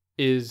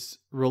is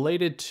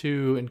related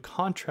to and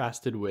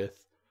contrasted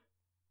with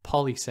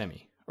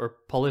polysemy, or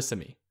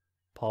polysemy.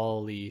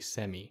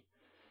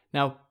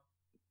 Now,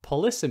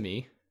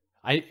 polysemy,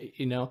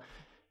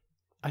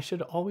 I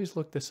should always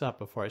look this up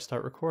before I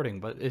start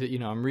recording, but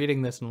I'm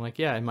reading this and I'm like,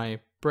 yeah, in my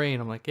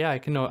brain, I'm like, yeah,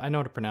 I know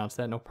how to pronounce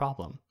that, no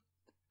problem.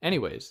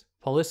 Anyways,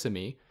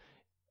 polysemy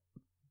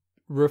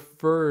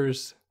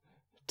refers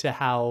to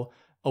how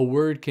a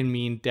word can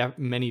mean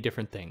many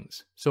different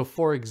things. So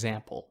for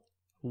example,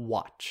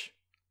 watch.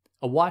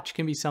 A watch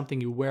can be something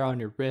you wear on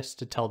your wrist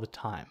to tell the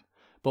time,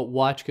 but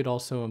watch could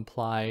also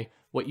imply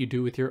what you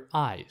do with your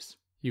eyes.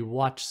 You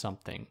watch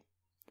something.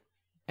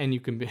 And you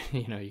can be,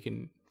 you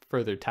can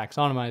further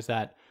taxonomize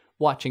that.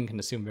 Watching can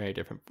assume very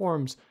different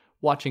forms.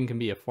 Watching can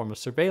be a form of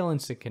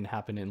surveillance. It can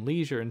happen in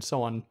leisure and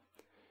so on.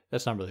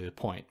 That's not really the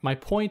point. My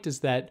point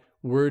is that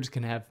words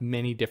can have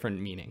many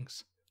different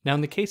meanings. Now, in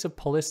the case of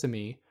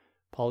polysemy,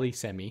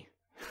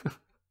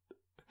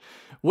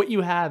 what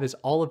you have is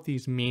all of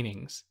these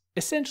meanings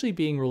essentially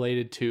being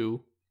related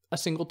to a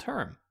single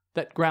term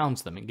that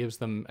grounds them and gives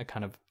them a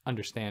kind of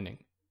understanding.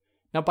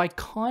 Now, by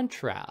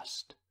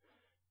contrast,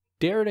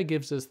 Derrida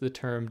gives us the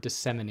term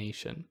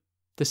dissemination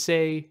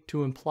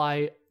to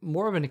imply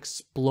more of an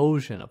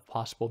explosion of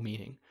possible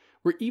meaning,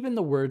 where even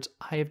the words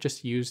I have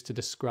just used to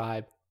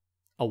describe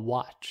a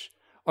watch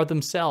are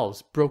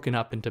themselves broken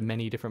up into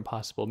many different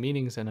possible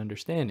meanings and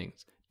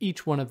understandings.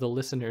 Each one of the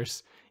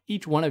listeners,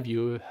 each one of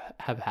you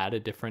have had a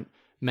different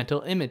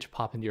mental image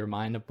pop into your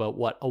mind about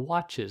what a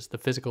watch is, the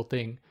physical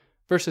thing,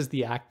 versus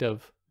the act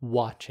of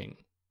watching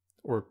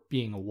or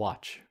being a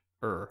watcher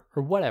or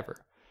whatever.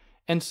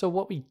 And so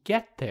what we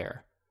get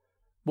there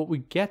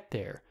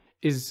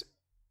is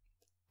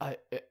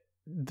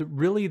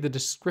really the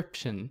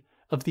description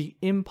of the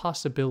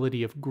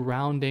impossibility of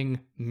grounding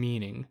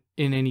meaning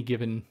in any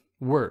given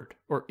word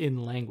or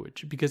in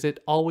language, because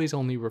it always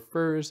only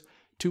refers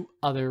to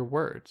other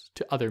words,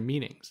 to other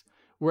meanings.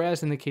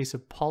 Whereas in the case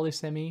of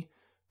polysemy,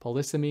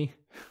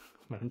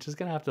 I'm just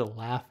going to have to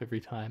laugh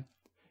every time,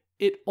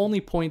 it only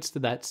points to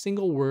that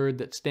single word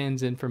that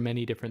stands in for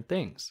many different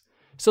things.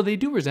 So they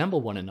do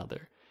resemble one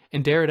another.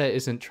 And Derrida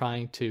isn't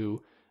trying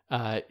to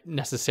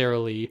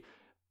necessarily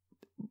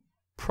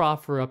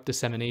proffer up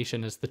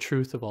dissemination as the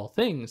truth of all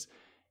things.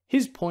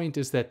 His point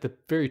is that the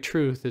very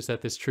truth is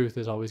that this truth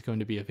is always going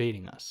to be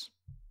evading us.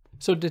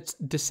 So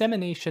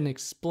dissemination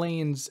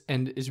explains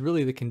and is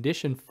really the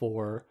condition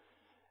for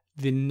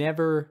the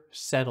never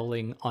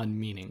settling on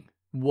meaning,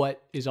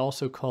 what is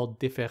also called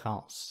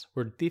différance,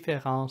 where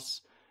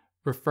différance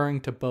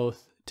referring to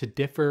both to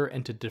differ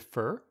and to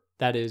defer,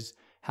 that is,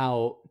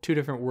 how two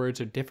different words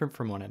are different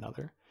from one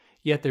another,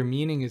 yet their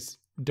meaning is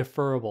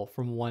deferable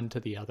from one to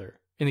the other.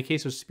 In the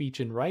case of speech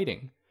and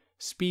writing,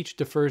 speech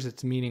defers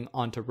its meaning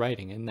onto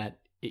writing in that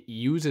it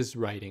uses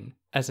writing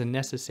as a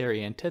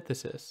necessary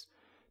antithesis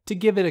to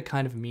give it a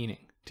kind of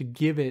meaning, to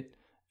give it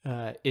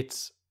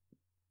its,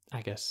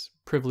 I guess,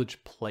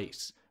 privileged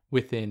place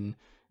within,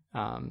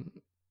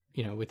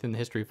 within the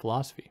history of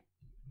philosophy.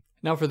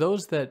 Now, for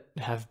those that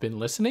have been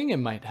listening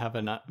and might have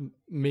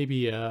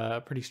maybe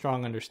a pretty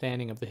strong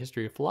understanding of the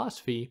history of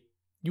philosophy,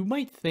 you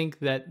might think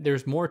that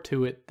there's more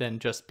to it than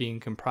just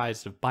being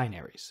comprised of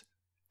binaries.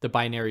 The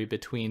binary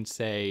between,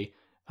 say,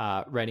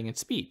 writing and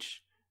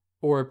speech,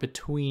 or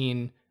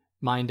between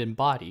mind and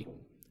body,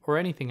 or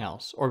anything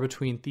else, or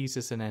between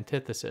thesis and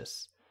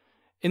antithesis.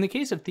 In the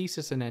case of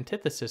thesis and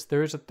antithesis,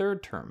 there is a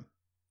third term,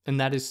 and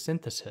that is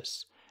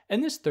synthesis.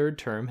 And this third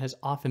term has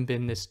often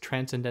been this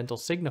transcendental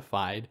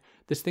signified,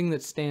 this thing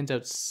that stands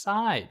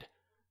outside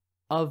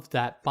of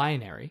that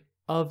binary,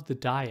 of the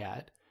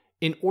dyad,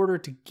 in order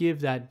to give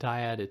that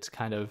dyad its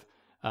kind of,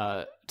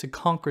 to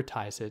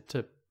concretize it,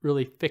 to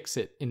really fix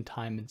it in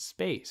time and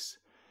space.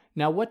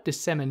 Now, what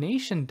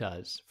dissemination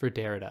does for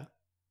Derrida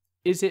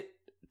is it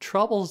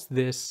troubles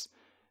this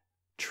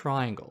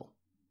triangle,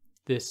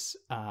 this,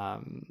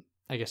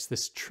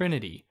 this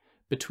trinity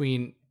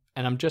between,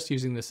 and I'm just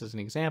using this as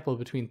an example,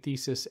 between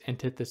thesis,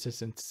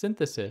 antithesis, and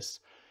synthesis,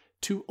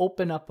 to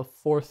open up a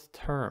fourth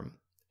term.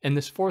 And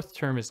this fourth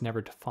term is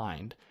never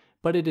defined,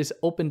 but it is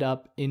opened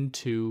up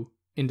into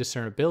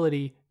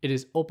indiscernibility. It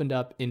is opened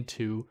up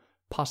into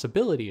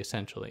possibility,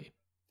 essentially.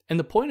 And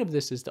the point of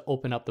this is to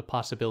open up the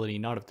possibility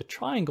not of the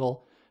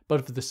triangle, but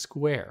of the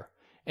square.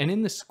 And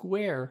in the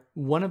square,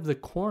 one of the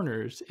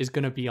corners is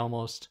going to be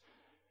almost,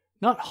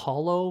 not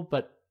hollow,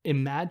 but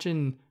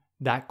imagine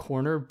that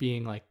corner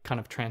being like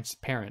kind of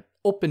transparent,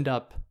 opened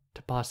up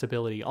to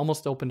possibility,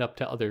 almost opened up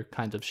to other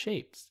kinds of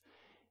shapes.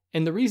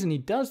 And the reason he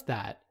does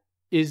that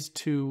is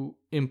to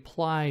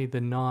imply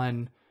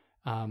the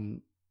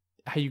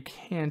how you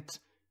can't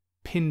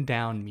pin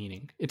down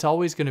meaning. It's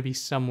always going to be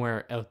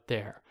somewhere out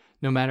there.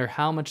 No matter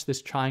how much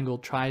this triangle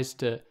tries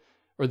to,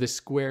 or this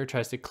square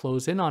tries to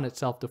close in on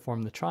itself to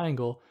form the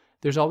triangle,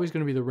 there's always going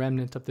to be the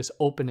remnant of this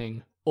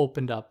opening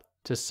opened up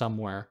to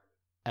somewhere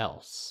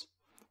else.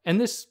 And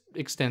this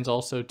extends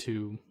also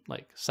to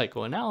like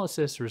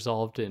psychoanalysis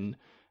resolved in,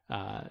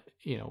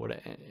 what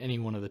any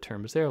one of the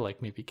terms there,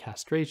 like maybe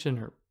castration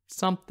or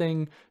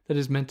something that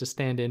is meant to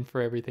stand in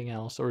for everything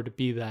else or to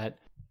be that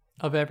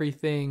of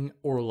everything,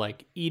 or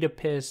like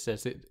Oedipus,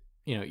 as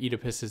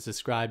Oedipus is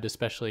described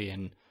especially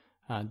in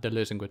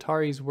Deleuze and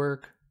Guattari's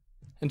work.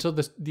 And so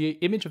the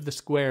image of the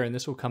square, and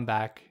this will come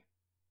back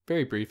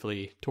very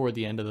briefly toward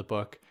the end of the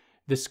book,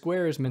 the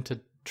square is meant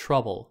to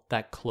trouble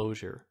that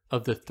closure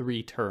of the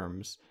three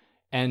terms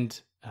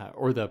and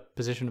or the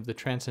position of the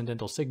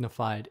transcendental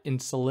signified in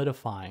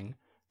solidifying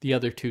the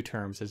other two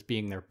terms as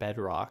being their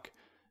bedrock.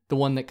 The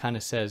one that kind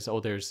of says, oh,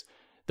 there's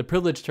the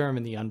privileged term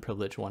and the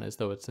unprivileged one, as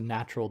though it's a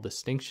natural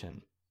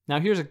distinction. Now,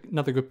 here's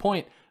another good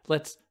point.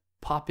 Let's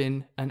pop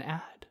in an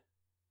ad.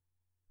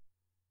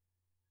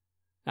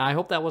 Now, I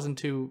hope that wasn't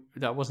too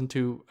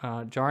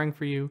jarring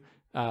for you.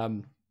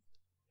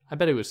 I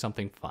bet it was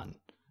something fun.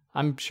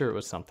 I'm sure it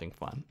was something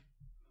fun.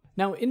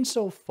 Now,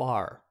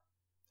 insofar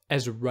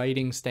as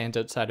writing stands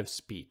outside of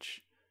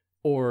speech,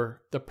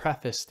 or the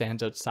preface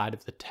stands outside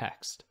of the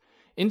text,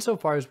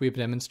 insofar as we've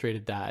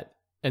demonstrated that,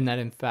 and that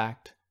in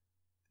fact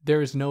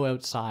there is no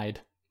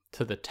outside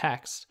to the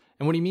text,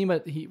 and what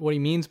he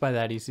means by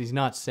that is he's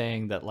not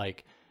saying that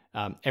like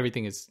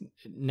everything is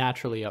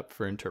naturally up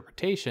for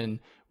interpretation.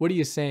 What he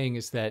is saying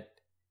is that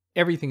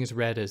everything is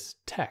read as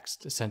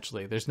text,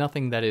 essentially. There's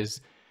nothing that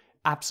is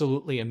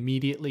absolutely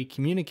immediately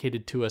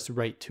communicated to us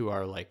right to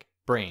our like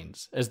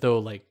brains, as though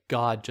like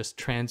God just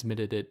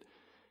transmitted it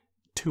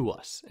to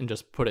us and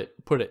just put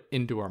it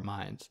into our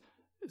minds.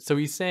 So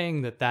he's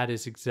saying that that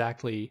is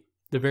exactly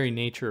the very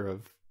nature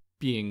of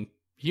being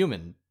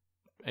human.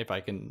 If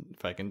I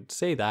can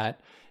say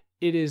that,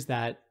 it is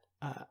that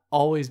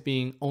always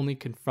being only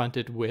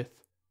confronted with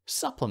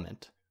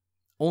supplement,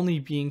 only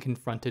being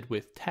confronted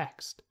with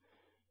text.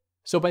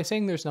 So by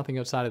saying there's nothing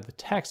outside of the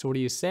text, what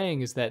he is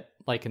saying is that,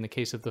 like in the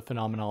case of the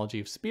phenomenology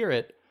of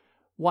spirit,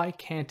 why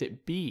can't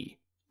it be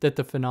that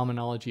the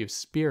phenomenology of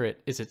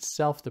spirit is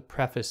itself the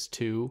preface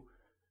to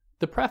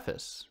the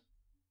preface?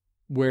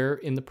 Where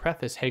in the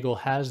preface, Hegel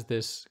has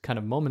this kind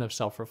of moment of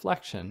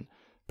self-reflection.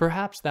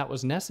 Perhaps that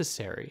was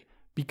necessary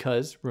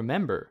because,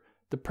 remember,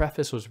 the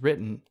preface was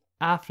written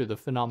after the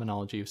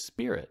phenomenology of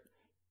spirit.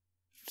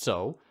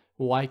 So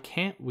why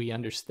can't we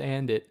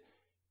understand it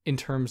in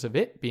terms of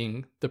it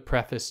being the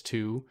preface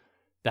to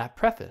that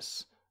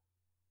preface?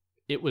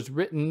 It was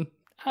written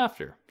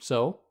after.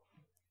 So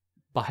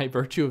by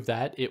virtue of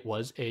that, it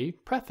was a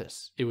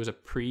preface. It was a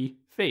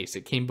preface.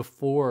 It came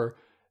before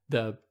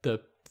the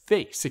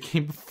face. It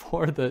came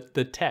before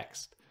the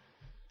text.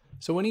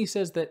 So when he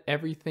says that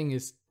everything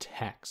is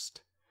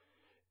text,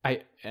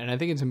 I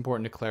think it's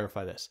important to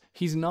clarify this.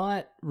 He's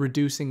not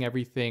reducing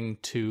everything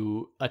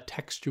to a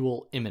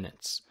textual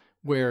immanence,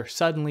 where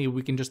suddenly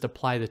we can just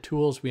apply the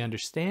tools we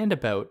understand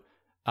about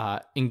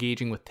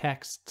engaging with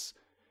texts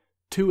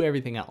to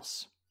everything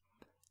else.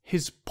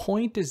 His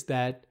point is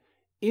that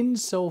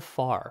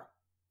insofar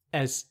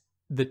as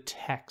the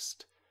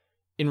text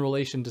in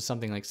relation to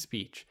something like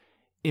speech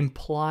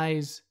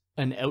implies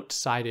an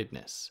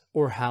outsidedness,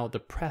 or how the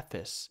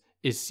preface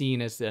is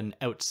seen as an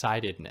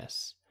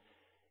outsidedness,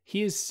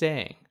 he is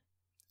saying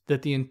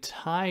that the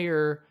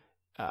entire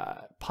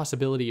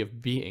possibility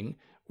of being,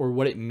 or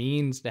what it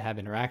means to have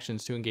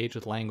interactions, to engage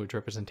with language,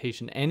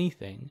 representation,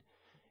 anything,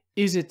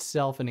 is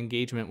itself an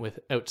engagement with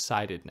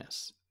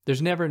outsidedness.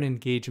 There's never an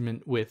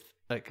engagement with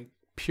like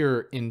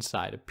pure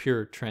inside, a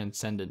pure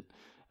transcendent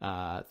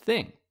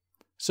thing.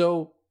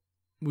 So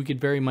we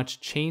could very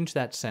much change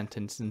that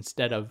sentence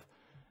instead of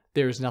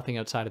there is nothing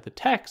outside of the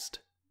text,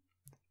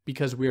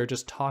 because we are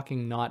just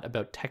talking not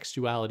about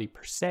textuality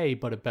per se,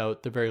 but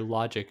about the very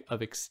logic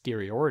of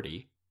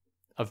exteriority,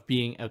 of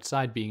being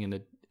outside, being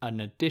an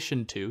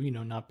addition to,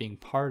 not being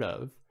part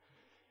of.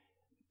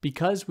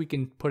 Because we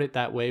can put it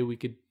that way, we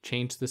could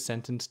change the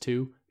sentence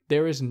to,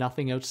 there is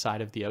nothing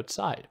outside of the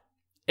outside.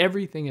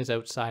 Everything is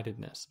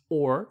outsidedness.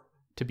 Or,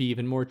 to be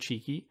even more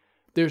cheeky,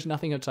 there's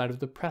nothing outside of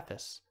the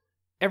preface.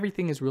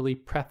 Everything is really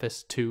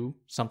prefaced to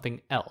something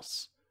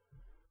else.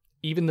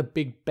 Even the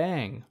Big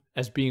Bang,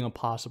 as being a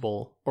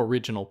possible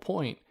original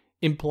point,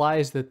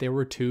 implies that there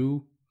were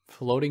two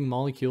floating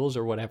molecules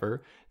or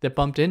whatever that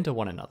bumped into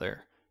one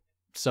another.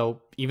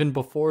 So even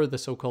before the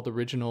so-called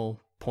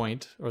original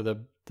point, or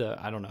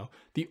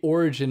the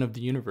origin of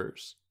the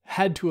universe,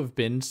 had to have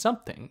been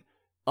something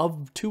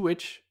to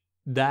which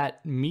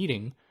that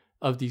meeting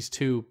of these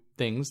two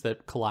things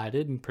that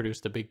collided and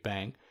produced the Big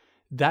Bang,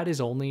 that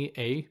is only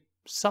a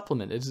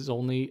supplement. It is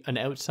only an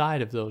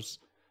outside of those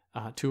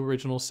two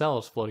original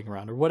cells floating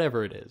around, or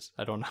whatever it is.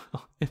 I don't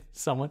know.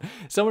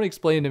 Someone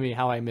explained to me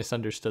how I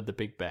misunderstood the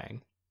Big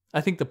Bang.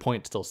 I think the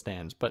point still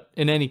stands, but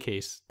in any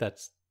case,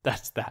 that's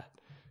that.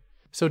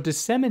 So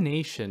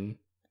dissemination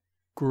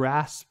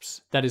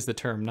grasps, that is the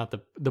term, not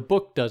the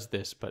book does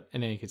this, but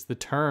in any case, the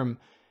term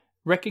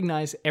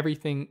recognizes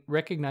everything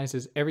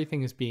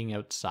as being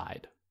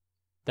outside.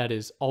 That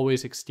is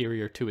always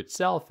exterior to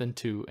itself and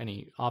to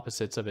any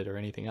opposites of it or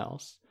anything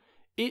else.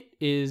 It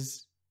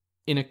is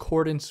in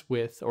accordance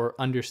with, or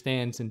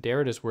understands in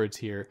Derrida's words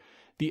here,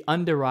 the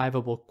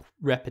underivable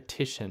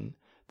repetition,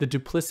 the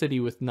duplicity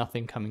with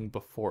nothing coming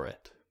before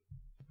it.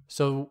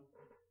 So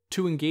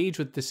to engage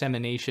with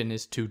dissemination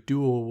is to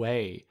do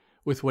away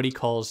with what he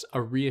calls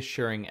a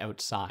reassuring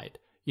outside,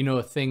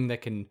 a thing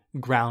that can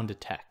ground a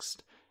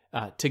text,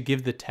 to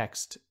give the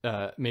text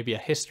maybe a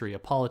history, a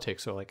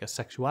politics, or like a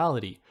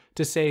sexuality,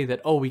 to say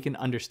that, oh, we can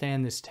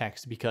understand this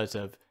text because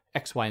of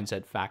X, Y, and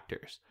Z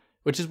factors,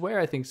 which is where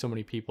I think so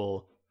many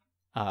people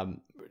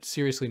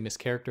seriously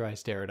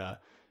mischaracterize Derrida,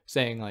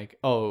 saying like,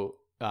 oh,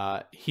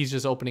 he's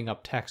just opening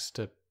up text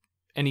to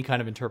any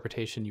kind of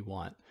interpretation you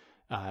want.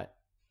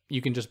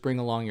 You can just bring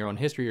along your own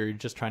history, or you're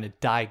just trying to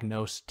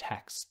diagnose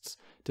texts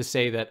to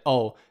say that,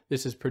 oh,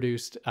 this is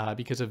produced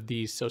because of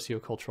these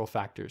sociocultural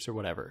factors or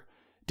whatever.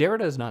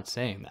 Derrida is not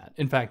saying that.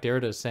 In fact,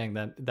 Derrida is saying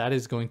that that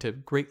is going to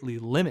greatly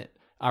limit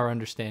our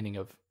understanding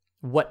of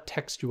what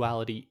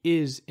textuality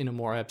is in a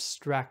more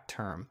abstract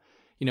term.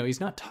 You know, he's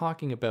not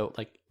talking about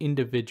like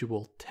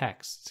individual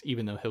texts,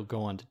 even though he'll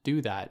go on to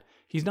do that.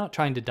 He's not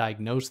trying to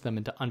diagnose them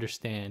and to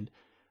understand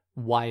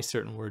why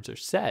certain words are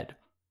said.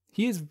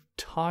 He is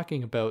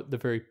talking about the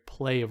very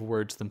play of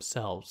words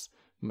themselves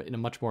in a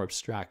much more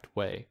abstract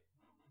way.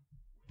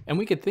 And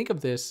we could think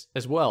of this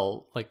as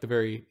well, like the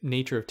very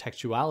nature of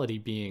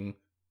textuality being,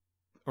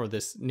 or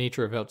this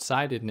nature of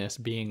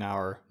outsidedness being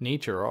our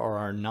nature or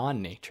our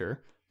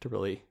non-nature, to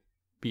really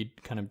be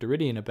kind of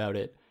Derridian about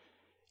it.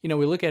 You know,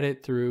 we look at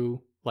it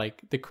through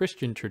like the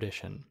Christian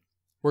tradition,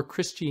 where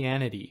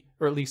Christianity,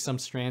 or at least some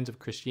strands of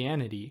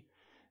Christianity,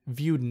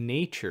 viewed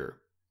nature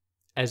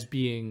as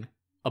being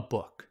a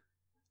book.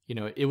 You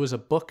know, it was a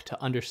book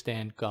to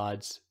understand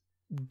God's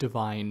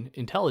divine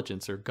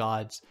intelligence, or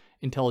God's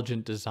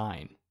intelligent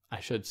design,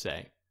 I should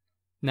say.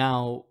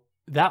 Now,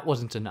 that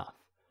wasn't enough.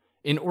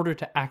 In order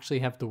to actually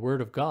have the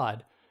Word of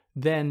God,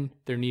 then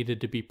there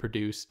needed to be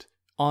produced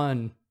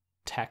on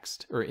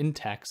text, or in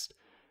text,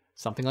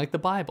 something like the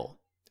Bible,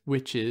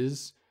 which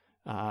is,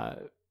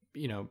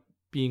 you know,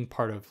 being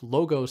part of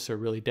Logos, or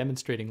really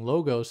demonstrating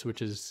Logos,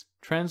 which is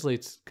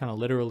translates kind of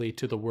literally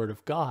to the Word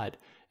of God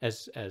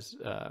as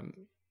a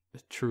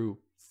true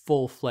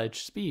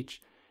full-fledged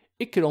speech.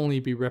 It could only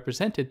be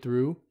represented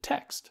through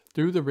text,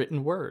 through the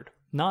written word,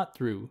 not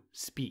through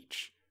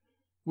speech,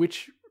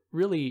 which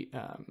really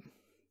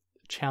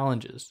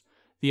challenges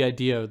the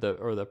idea of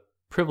the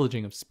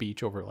privileging of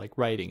speech over like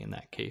writing in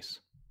that case.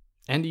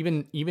 And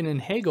even in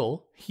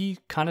Hegel, he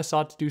kind of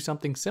sought to do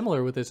something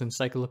similar with his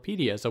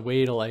encyclopedia as a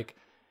way to like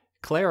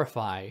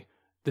clarify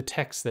the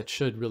texts that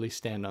should really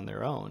stand on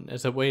their own,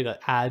 as a way to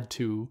add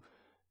to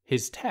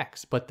his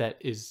text, but that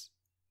is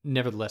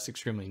nevertheless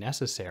extremely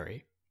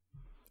necessary.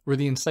 Where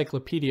the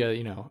encyclopedia,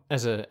 you know,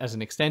 as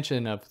an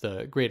extension of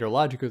the greater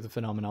logic of the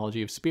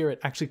phenomenology of spirit,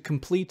 actually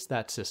completes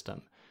that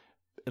system,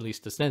 at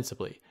least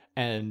ostensibly.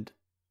 And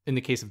in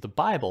the case of the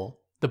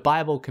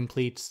Bible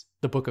completes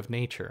the book of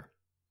nature,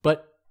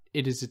 but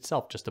it is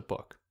itself just a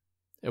book,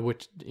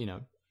 which, you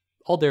know,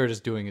 all Derrida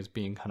is doing is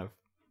being kind of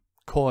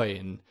coy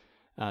and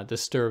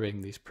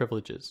disturbing these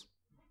privileges.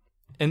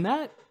 And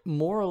that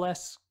more or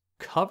less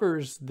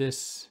covers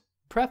this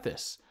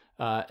preface.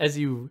 As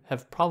you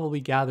have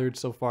probably gathered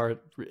so far,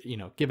 you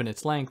know, given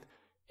its length,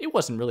 it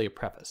wasn't really a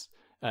preface.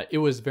 It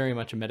was very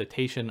much a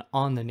meditation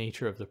on the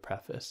nature of the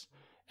preface.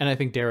 And I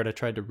think Derrida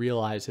tried to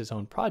realize his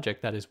own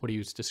project, that is what he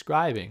was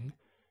describing,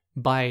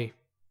 by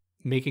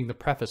making the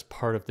preface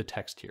part of the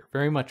text here.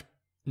 Very much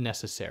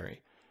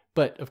necessary.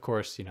 But of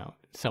course, you know,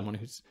 someone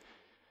who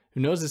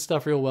knows this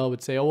stuff real well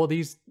would say, oh, well,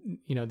 these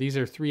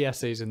are 3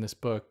 essays in this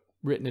book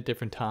written at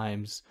different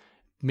times.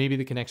 Maybe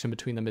the connection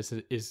between them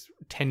is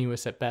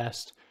tenuous at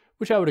best,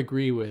 which I would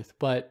agree with.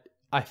 But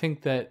I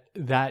think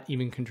that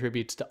even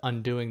contributes to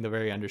undoing the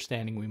very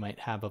understanding we might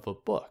have of a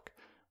book,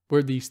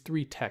 where these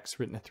 3 texts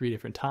written at 3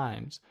 different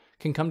times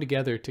can come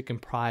together to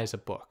comprise a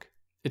book.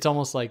 It's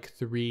almost like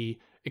 3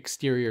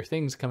 exterior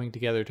things coming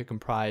together to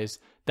comprise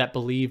that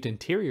believed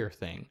interior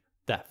thing,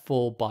 that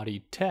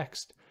full-bodied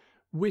text,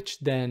 which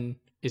then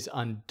is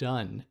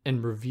undone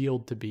and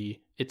revealed to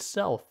be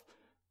itself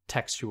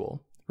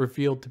textual,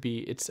 revealed to be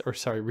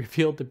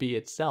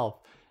itself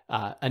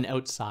an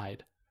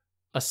outside,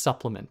 a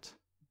supplement,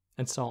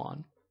 and so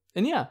on.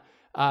 And yeah,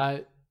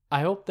 I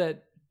hope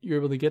that you're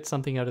able to get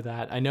something out of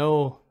that. I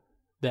know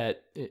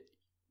that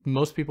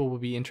most people will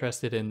be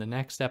interested in the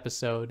next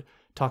episode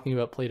talking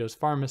about Plato's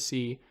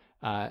Pharmacy,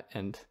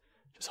 and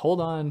just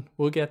hold on,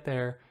 we'll get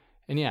there.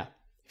 And yeah,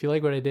 if you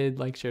like what I did,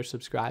 like, share,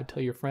 subscribe,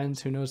 tell your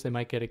friends. Who knows, they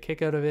might get a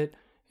kick out of it.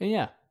 And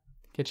yeah,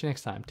 catch you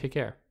next time. Take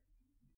care.